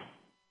pregnancy.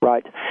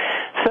 Right.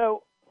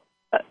 So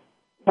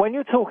when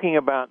you're talking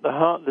about the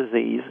heart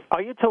disease,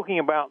 are you talking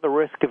about the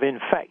risk of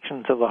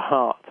infection to the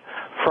heart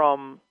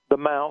from the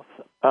mouth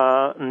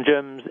and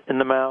germs in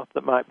the mouth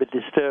that might be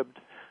disturbed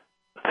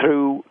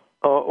through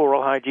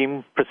oral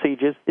hygiene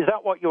procedures? Is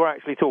that what you're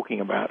actually talking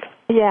about?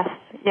 Yes.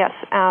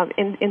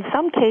 In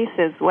some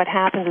cases, what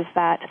happens is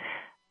that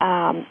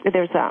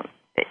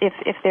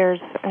if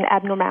there's an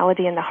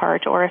abnormality in the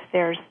heart, or if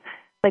there's,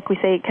 like we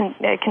say,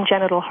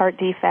 congenital heart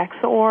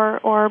defects,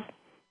 or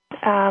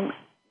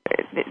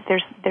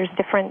there's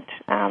different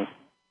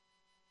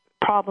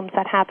problems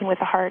that happen with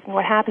the heart. And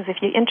what happens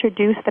if you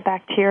introduce the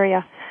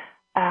bacteria,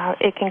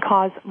 it can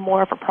cause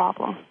more of a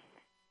problem.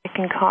 It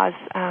can cause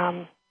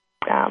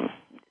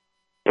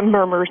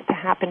murmurs to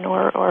happen,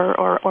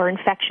 or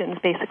infections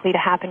basically to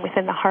happen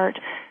within the heart.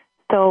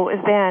 So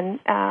then,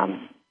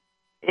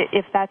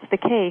 if that's the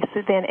case,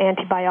 then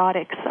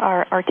antibiotics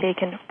are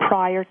taken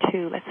prior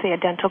to, let's say, a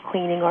dental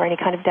cleaning or any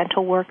kind of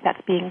dental work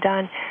that's being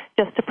done,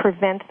 just to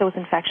prevent those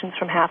infections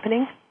from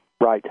happening.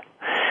 Right.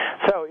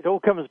 So it all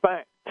comes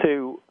back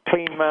to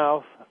clean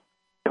mouth,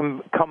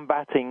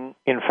 combating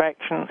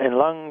infection in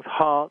lungs,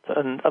 heart,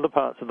 and other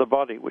parts of the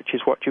body, which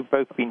is what you've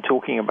both been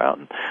talking about.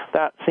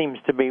 That seems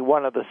to be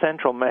one of the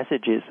central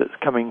messages that's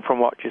coming from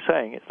what you're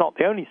saying. It's not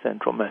the only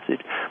central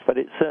message, but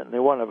it's certainly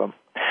one of them.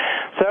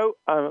 So,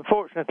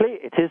 unfortunately,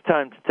 it is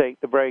time to take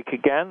the break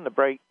again. The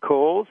break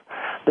calls.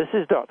 This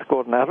is Dr.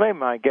 Gordon Atherley.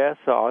 My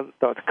guests are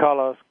Dr.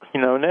 Carlos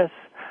Quiñonez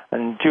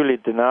and Julie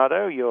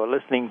DiNardo. You're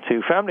listening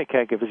to Family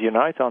Caregivers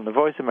Unite on the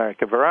Voice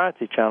America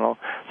Variety Channel.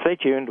 Stay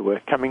tuned. We're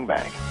coming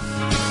back.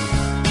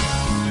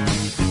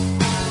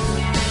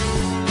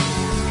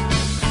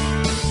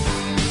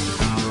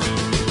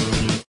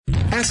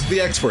 Ask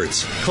the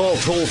experts. Call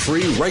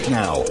toll-free right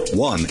now,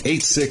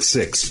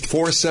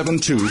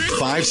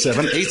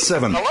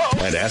 1-866-472-5787.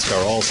 And ask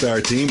our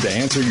All-Star team to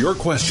answer your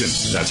question.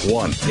 That's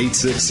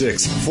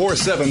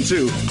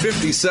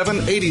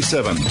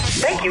 1-866-472-5787.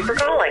 Thank you for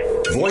calling.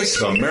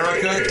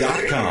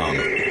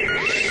 VoiceAmerica.com.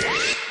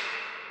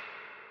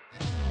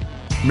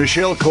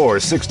 Michelle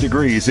Corr's 6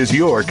 Degrees is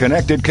your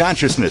connected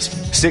consciousness.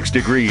 6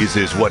 Degrees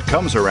is what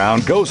comes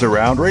around, goes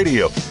around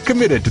radio.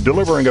 Committed to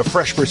delivering a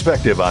fresh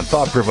perspective on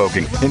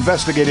thought-provoking,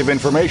 investigative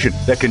information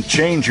that can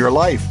change your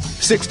life.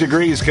 6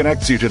 Degrees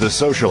connects you to the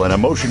social and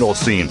emotional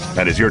scene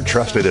and is your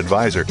trusted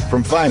advisor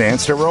from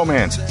finance to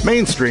romance,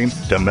 mainstream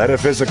to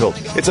metaphysical.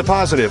 It's a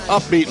positive,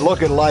 upbeat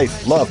look at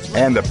life, love,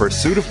 and the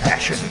pursuit of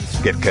passion.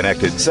 Get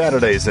connected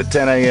Saturdays at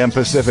 10 a.m.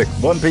 Pacific,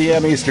 1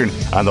 p.m. Eastern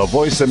on the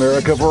Voice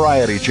America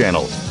Variety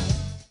Channel.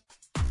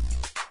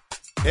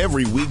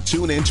 Every week,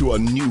 tune into a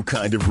new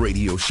kind of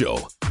radio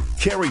show.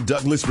 Carrie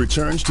Douglas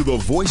returns to the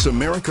Voice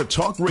America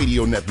Talk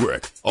Radio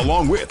Network,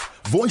 along with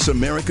Voice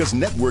America's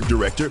Network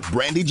Director,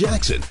 Brandy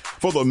Jackson,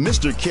 for the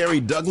Mr. Carrie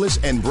Douglas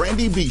and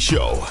Brandy B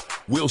Show.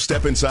 We'll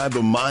step inside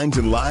the minds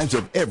and lives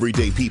of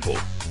everyday people,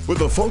 with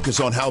a focus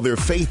on how their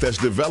faith has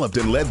developed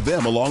and led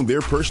them along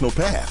their personal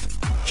path.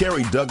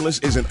 Carrie Douglas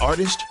is an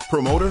artist,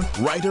 promoter,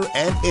 writer,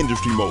 and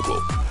industry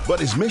mogul, but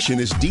his mission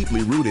is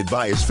deeply rooted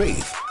by his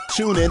faith.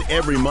 Tune in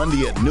every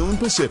Monday at noon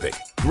Pacific,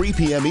 3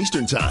 p.m.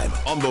 Eastern Time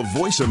on the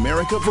Voice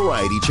America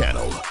Variety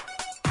Channel.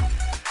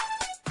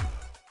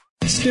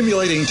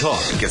 Stimulating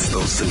talk. Gets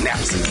those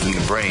synapses in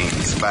the brain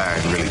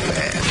firing really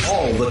fast.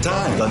 All the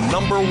time. The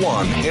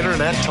 #1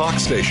 Internet talk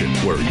station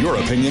where your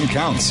opinion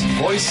counts.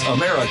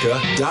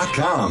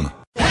 VoiceAmerica.com.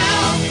 Help!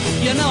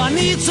 I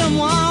need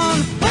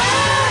someone.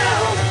 Help!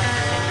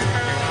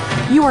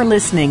 You are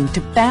listening to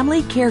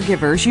Family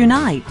Caregivers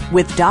Unite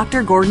with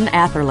Dr. Gordon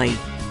Atherley.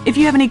 If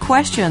you have any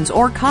questions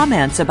or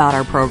comments about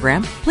our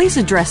program, please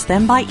address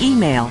them by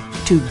email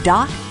to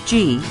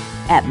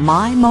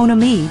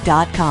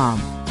docg@mymonami.com.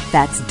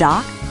 That's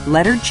doc,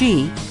 letter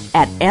G,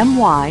 at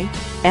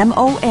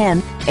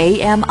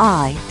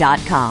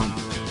mymonami.com.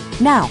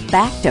 Now,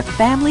 back to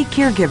Family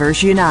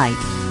Caregivers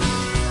Unite.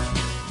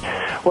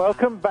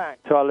 Welcome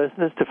back to our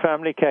listeners to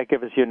Family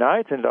Caregivers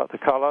Unite and Dr.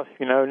 Carlos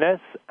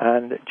Quiñonez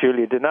and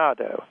Julia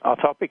DiNardo. Our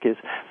topic is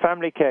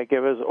Family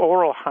Caregivers,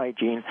 Oral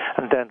Hygiene,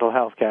 and Dental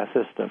Healthcare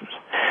Systems.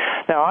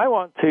 Now, I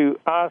want to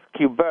ask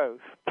you both,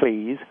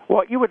 please,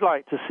 what you would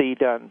like to see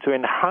done to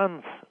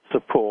enhance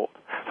support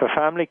for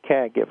family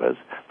caregivers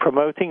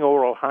promoting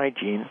oral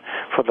hygiene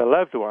for the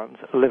loved ones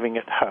living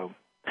at home.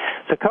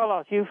 So,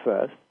 Carlos, you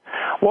first.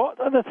 What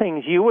are the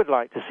things you would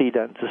like to see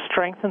done to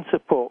strengthen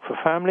support for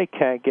family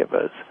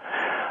caregivers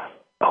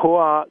who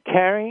are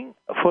caring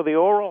for the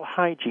oral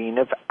hygiene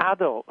of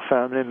adult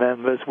family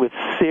members with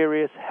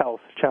serious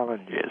health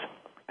challenges?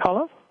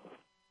 Carlos?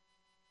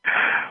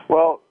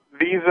 Well,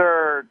 these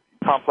are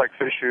complex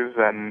issues,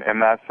 and in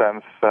that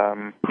sense,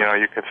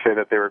 you could say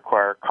that they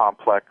require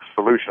complex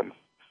solutions.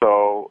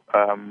 So,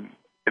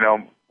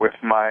 with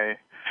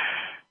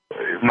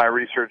my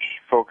research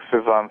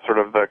focuses on sort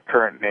of the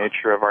current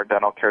nature of our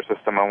dental care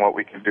system and what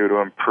we can do to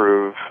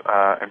improve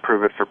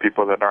it for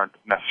people that aren't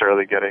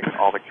necessarily getting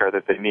all the care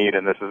that they need,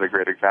 and this is a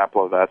great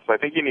example of that. So I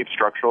think you need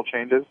structural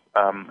changes.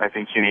 I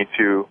think you need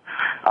to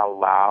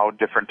allow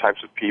different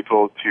types of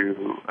people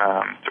to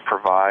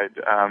provide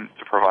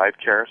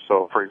care.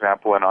 So, for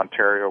example, in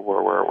Ontario,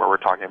 where we're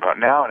talking about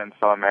now, and in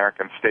some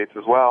American states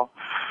as well,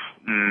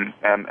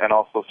 and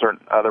also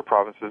certain other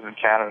provinces in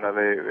Canada,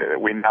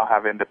 we now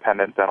have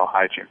independent dental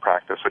hygiene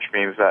practice, which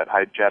means that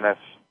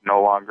hygienists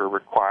no longer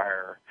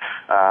require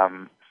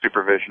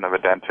supervision of a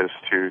dentist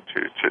to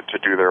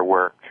do their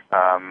work,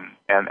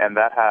 and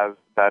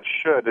that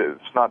should,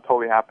 it's not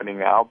totally happening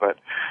now, but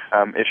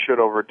it should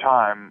over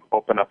time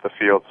open up the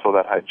field so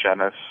that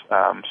hygienists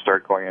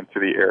start going into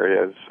the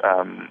areas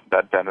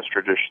that dentists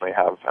traditionally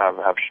have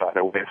shied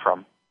away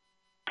from.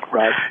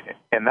 Right.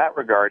 In that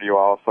regard, you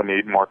also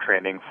need more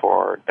training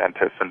for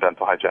dentists and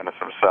dental hygienists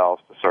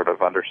themselves to sort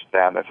of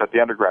understand this at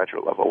the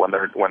undergraduate level when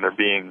they're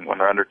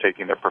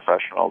undertaking their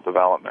professional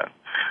development,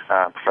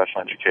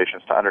 professional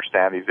educations, to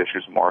understand these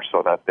issues more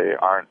so that they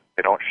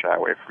don't shy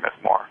away from it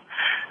more.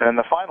 And then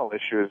the final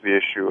issue is the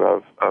issue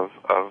of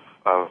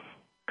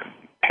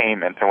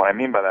payment. And what I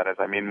mean by that is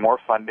I mean more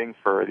funding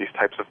for these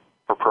types of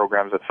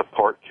programs that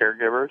support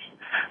caregivers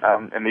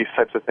and these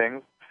types of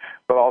things.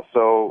 But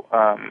also,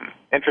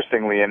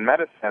 interestingly, in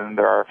medicine,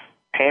 there are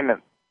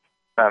payment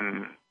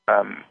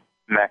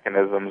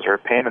mechanisms or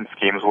payment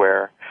schemes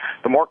where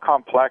the more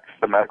complex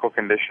the medical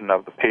condition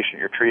of the patient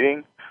you're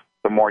treating,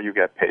 the more you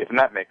get paid. And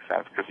that makes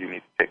sense because you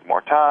need to take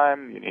more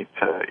time. You need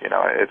to,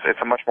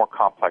 it's a much more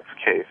complex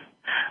case.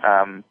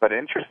 But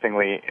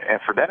interestingly,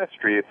 and for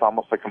dentistry, it's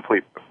almost a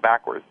complete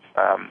backwards.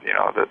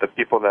 The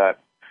people that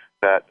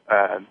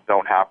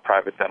don't have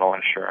private dental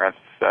insurance,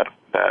 that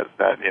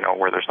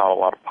where there's not a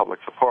lot of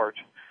public support,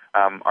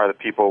 are the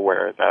people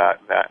where that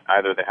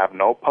either they have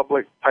no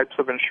public types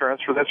of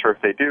insurance for this, or if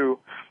they do,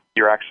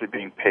 you're actually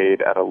being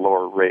paid at a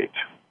lower rate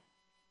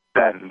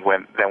than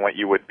what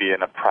you would be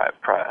in a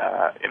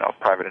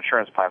private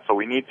insurance plan. So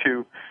we need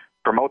to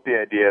promote the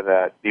idea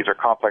that these are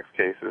complex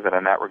cases, and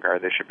in that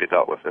regard, they should be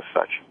dealt with as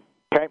such.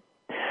 Okay,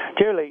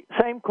 Julie,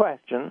 same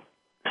question.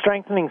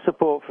 Strengthening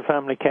support for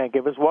family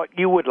caregivers, what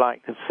you would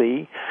like to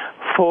see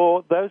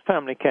for those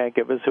family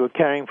caregivers who are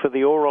caring for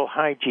the oral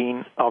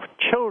hygiene of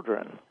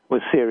children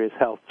with serious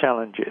health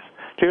challenges.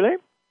 Julie?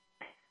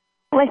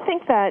 Well, I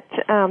think that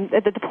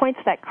the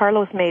points that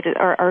Carlos made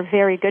are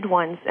very good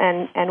ones,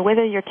 and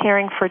whether you're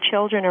caring for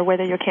children or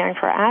whether you're caring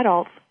for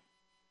adults,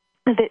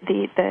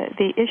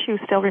 the issue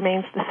still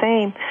remains the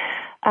same.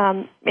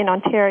 In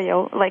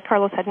Ontario, like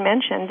Carlos had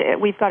mentioned,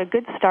 we've got a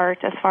good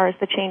start as far as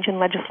the change in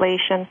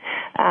legislation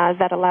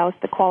that allows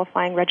the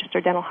qualifying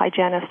registered dental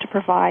hygienist to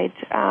provide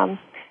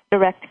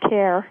direct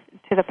care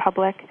to the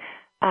public.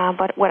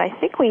 But what I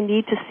think we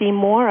need to see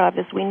more of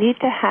is we need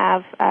to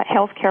have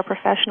healthcare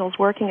professionals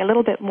working a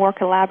little bit more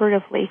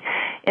collaboratively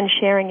in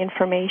sharing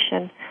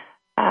information.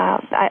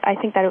 I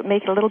think that it would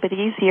make it a little bit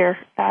easier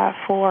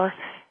for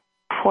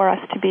us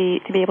to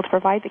be able to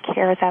provide the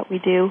care that we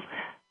do.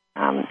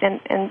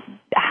 And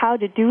how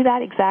to do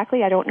that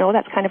exactly, I don't know.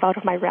 That's kind of out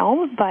of my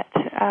realm, but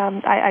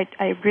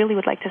I really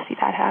would like to see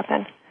that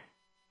happen.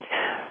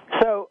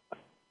 So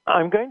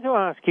I'm going to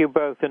ask you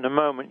both in a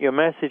moment your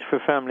message for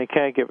family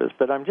caregivers,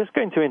 but I'm just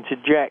going to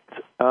interject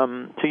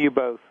to you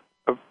both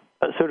a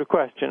sort of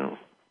question,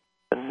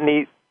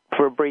 need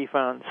for a brief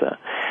answer.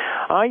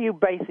 Are you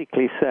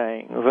basically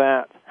saying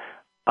that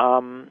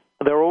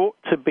there ought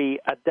to be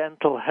a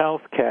dental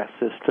health care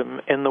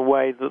system in the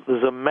way that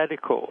there's a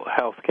medical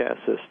health care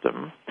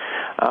system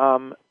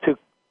to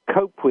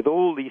cope with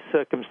all these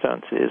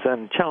circumstances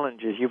and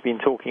challenges you've been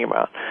talking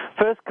about?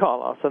 First,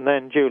 Carlos, and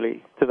then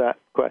Julie to that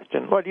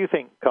question. What do you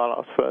think,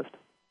 Carlos, first?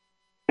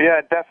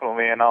 Yeah,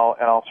 definitely, and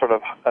I'll sort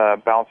of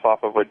bounce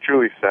off of what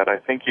Julie said. I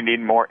think you need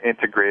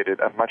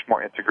a much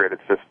more integrated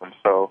system.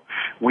 So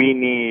we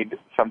need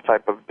some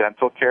type of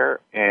dental care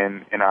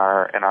in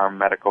our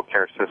medical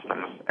care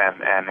systems,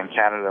 and in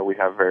Canada we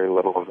have very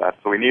little of that.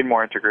 So we need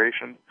more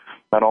integration,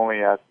 not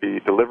only at the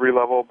delivery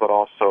level but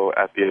also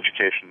at the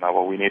education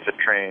level. We need to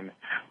train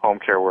home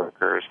care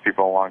workers,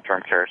 people in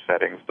long-term care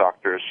settings,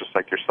 doctors just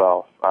like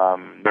yourself,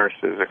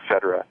 nurses,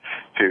 etc.,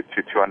 to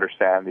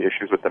understand the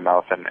issues with the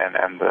mouth and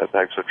the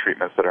types of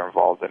treatments that are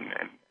involved in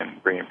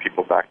bringing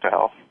people back to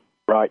health.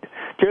 Right.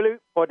 Julie,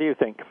 what do you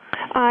think?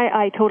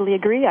 I totally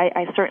agree.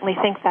 I certainly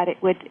think that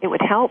it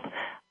would help.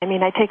 I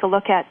mean, I take a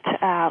look at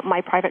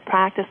my private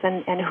practice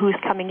and who's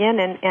coming in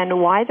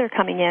and why they're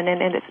coming in,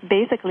 and it's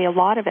basically a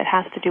lot of it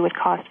has to do with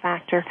cost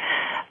factor.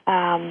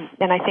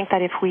 And I think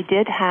that if we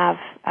did have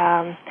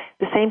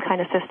the same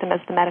kind of system as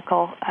the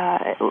medical,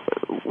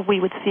 we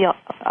would see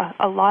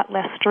a lot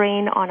less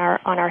strain on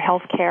our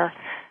health care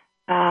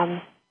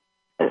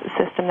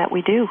system that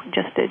we do,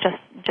 just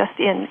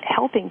in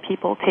helping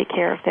people take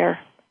care of their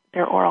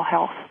oral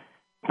health.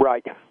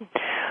 Right.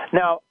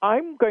 Now,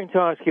 I'm going to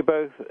ask you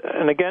both,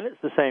 and again, it's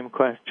the same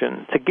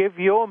question, to give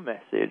your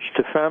message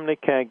to family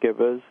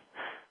caregivers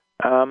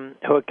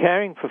who are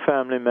caring for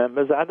family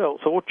members,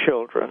 adults or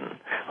children,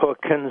 who are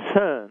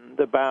concerned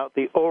about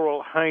the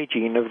oral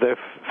hygiene of their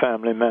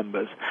family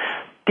members.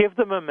 Give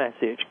them a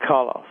message.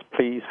 Carlos,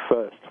 please,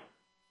 first.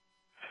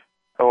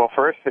 Well,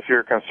 first, if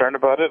you're concerned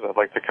about it, I'd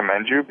like to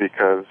commend you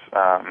because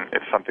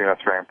it's something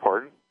that's very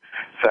important.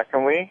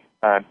 Secondly,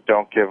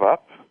 don't give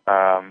up.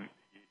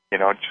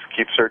 Just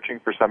keep searching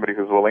for somebody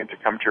who's willing to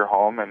come to your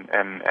home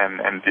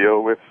and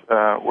deal with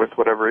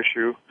whatever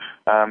issue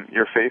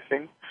you're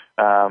facing.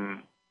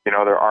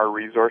 There are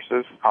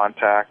resources.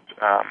 Contact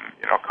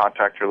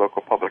your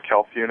local public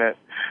health unit.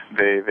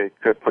 They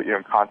could put you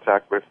in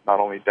contact with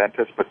not only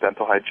dentists but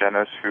dental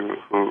hygienists who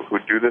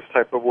do this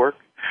type of work.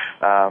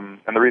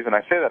 And the reason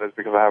I say that is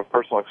because I have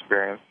personal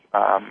experience.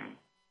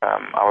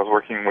 I was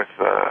working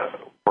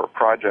for a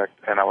project,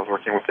 and I was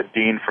working with a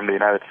dean from the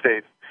United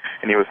States,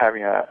 and he was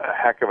having a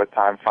heck of a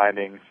time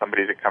finding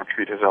somebody to come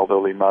treat his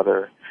elderly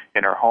mother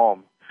in her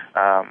home.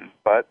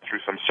 But through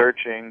some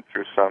searching,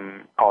 through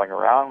some calling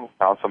around, we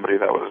found somebody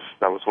that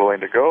was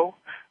willing to go.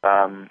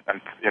 The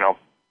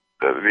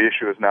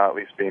issue is now at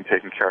least being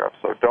taken care of.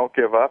 So don't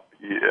give up.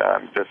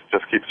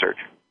 Just keep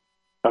searching.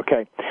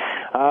 Okay.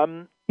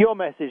 Your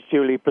message,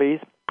 Julie,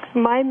 please.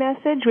 My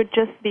message would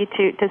just be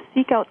to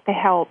seek out the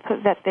help.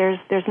 That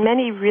there's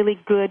many really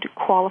good,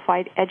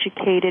 qualified,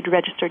 educated,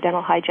 registered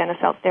dental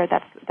hygienists out there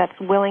that's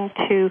willing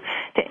to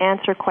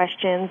answer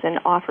questions and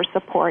offer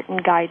support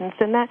and guidance,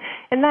 and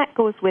that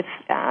goes with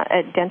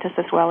a dentist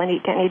as well,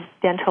 any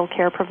dental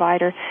care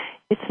provider.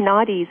 It's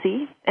not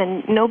easy,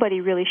 and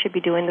nobody really should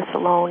be doing this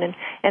alone.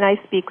 And I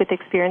speak with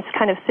experience,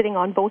 kind of sitting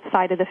on both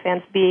sides of the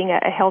fence, being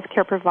a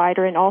healthcare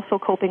provider and also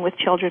coping with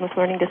children with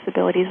learning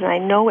disabilities. And I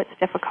know it's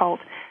difficult,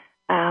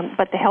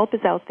 but the help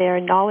is out there,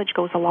 and knowledge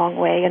goes a long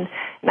way. And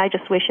I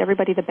just wish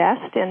everybody the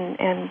best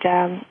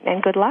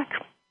and good luck.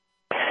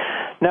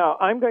 Now,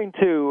 I'm going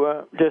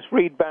to just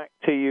read back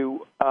to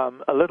you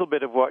a little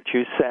bit of what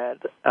you said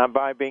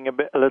by being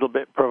a little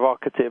bit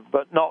provocative,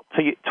 but not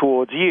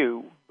towards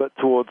you, but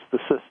towards the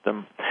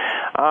system.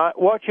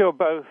 What you've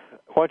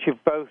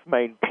both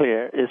made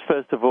clear is,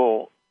 first of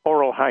all,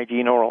 oral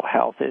hygiene, oral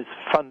health is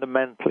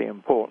fundamentally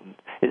important.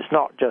 It's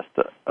not just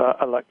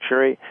a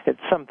luxury. It's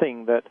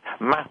something that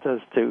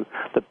matters to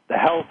the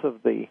health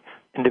of the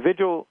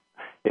individual.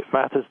 It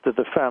matters to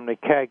the family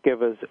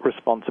caregivers'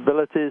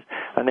 responsibilities,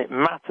 and it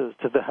matters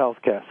to the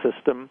healthcare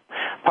system,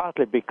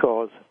 partly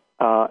because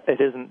it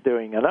isn't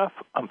doing enough,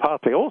 and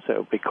partly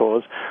also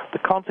because the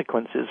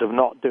consequences of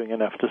not doing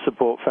enough to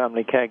support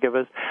family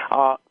caregivers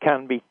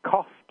can be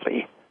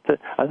costly,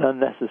 and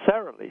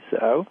unnecessarily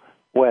so,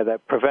 where they're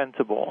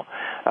preventable,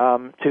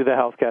 to the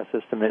healthcare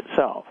system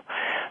itself.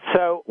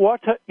 So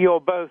what you're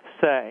both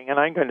saying, and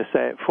I'm going to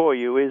say it for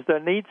you, is there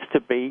needs to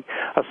be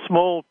a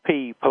small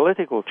p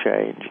political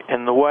change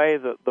in the way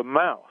that the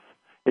mouth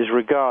is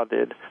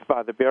regarded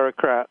by the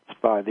bureaucrats,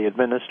 by the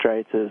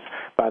administrators,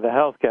 by the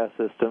healthcare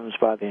systems,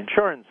 by the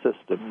insurance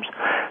systems,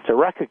 to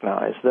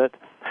recognize that,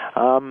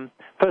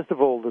 first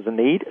of all, there's a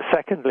need.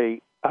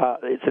 Secondly,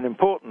 it's an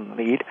important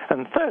need.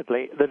 And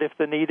thirdly, that if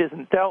the need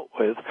isn't dealt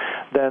with,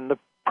 then the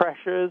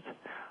pressures,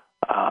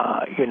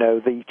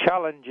 the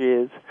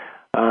challenges,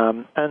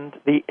 and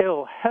the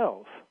ill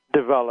health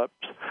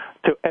develops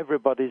to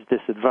everybody's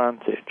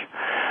disadvantage.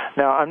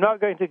 Now, I'm not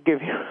going to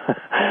give you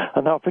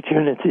an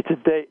opportunity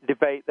to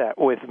debate that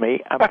with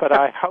me, but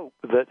I hope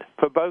that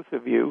for both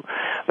of you,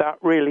 that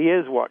really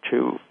is what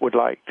you would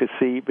like to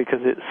see, because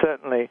it's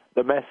certainly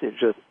the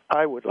message that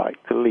I would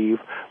like to leave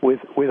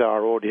with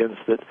our audience,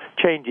 that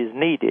change is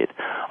needed.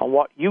 And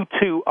what you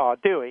two are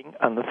doing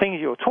and the things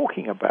you're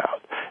talking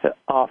about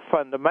are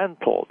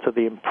fundamental to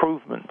the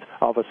improvement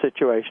of a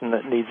situation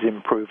that needs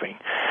improving.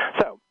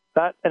 So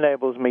that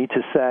enables me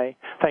to say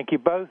thank you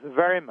both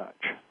very much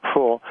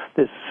for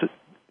this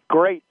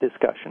great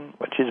discussion,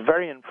 which is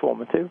very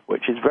informative,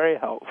 which is very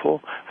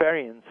helpful,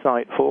 very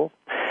insightful,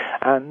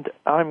 and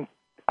I'm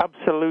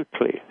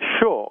absolutely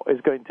sure is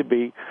going to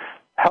be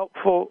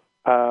helpful,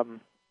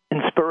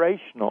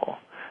 inspirational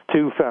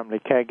to family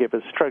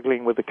caregivers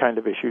struggling with the kind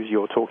of issues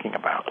you're talking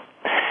about.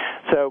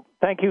 So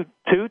thank you,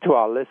 too, to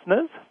our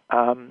listeners.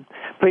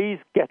 Please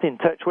get in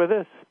touch with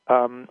us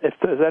if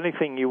there's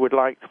anything you would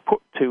like to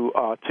put to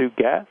our two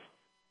guests.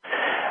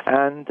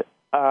 And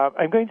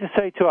I'm going to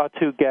say to our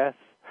two guests,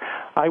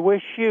 I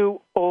wish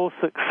you all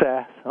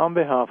success on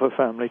behalf of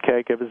family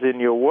caregivers in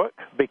your work,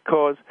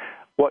 because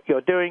what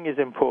you're doing is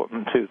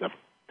important to them.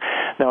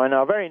 Now, in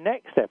our very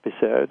next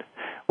episode,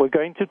 we're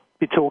going to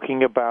be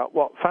talking about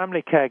what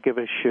family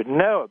caregivers should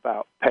know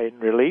about pain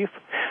relief.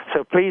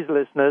 So please,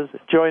 listeners,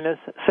 join us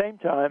same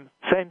time,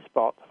 same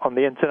spot on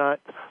the Internet.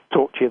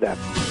 Talk to you then.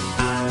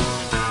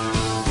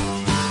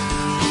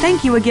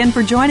 Thank you again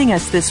for joining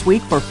us this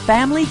week for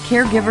Family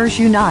Caregivers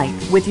Unite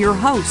with your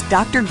host,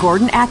 Dr.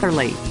 Gordon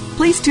Atherley.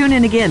 Please tune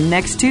in again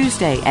next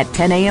Tuesday at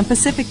 10 a.m.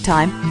 Pacific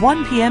Time,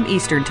 1 p.m.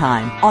 Eastern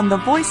Time on the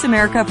Voice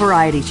America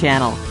Variety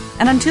Channel.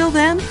 And until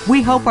then,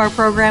 we hope our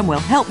program will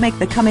help make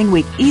the coming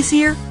week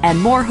easier and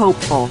more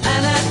hopeful.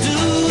 And I do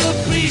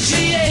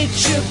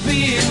appreciate you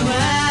being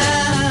around.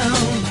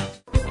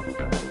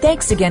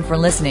 Thanks again for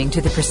listening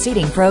to the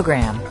preceding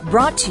program,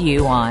 brought to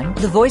you on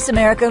the Voice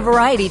America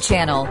Variety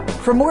Channel.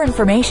 For more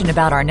information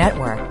about our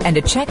network and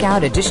to check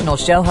out additional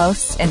show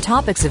hosts and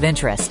topics of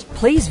interest,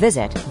 please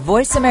visit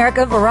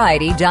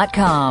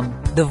voiceamericavariety.com.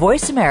 The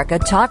Voice America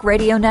Talk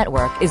Radio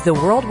Network is the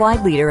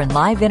worldwide leader in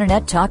live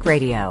Internet talk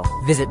radio.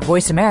 Visit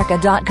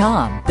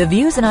voiceamerica.com. The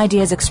views and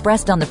ideas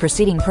expressed on the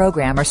preceding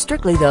program are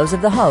strictly those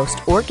of the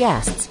host or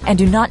guests and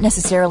do not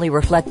necessarily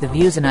reflect the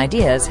views and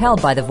ideas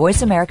held by the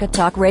Voice America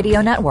Talk Radio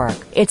Network,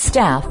 its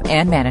staff,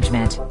 and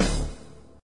management.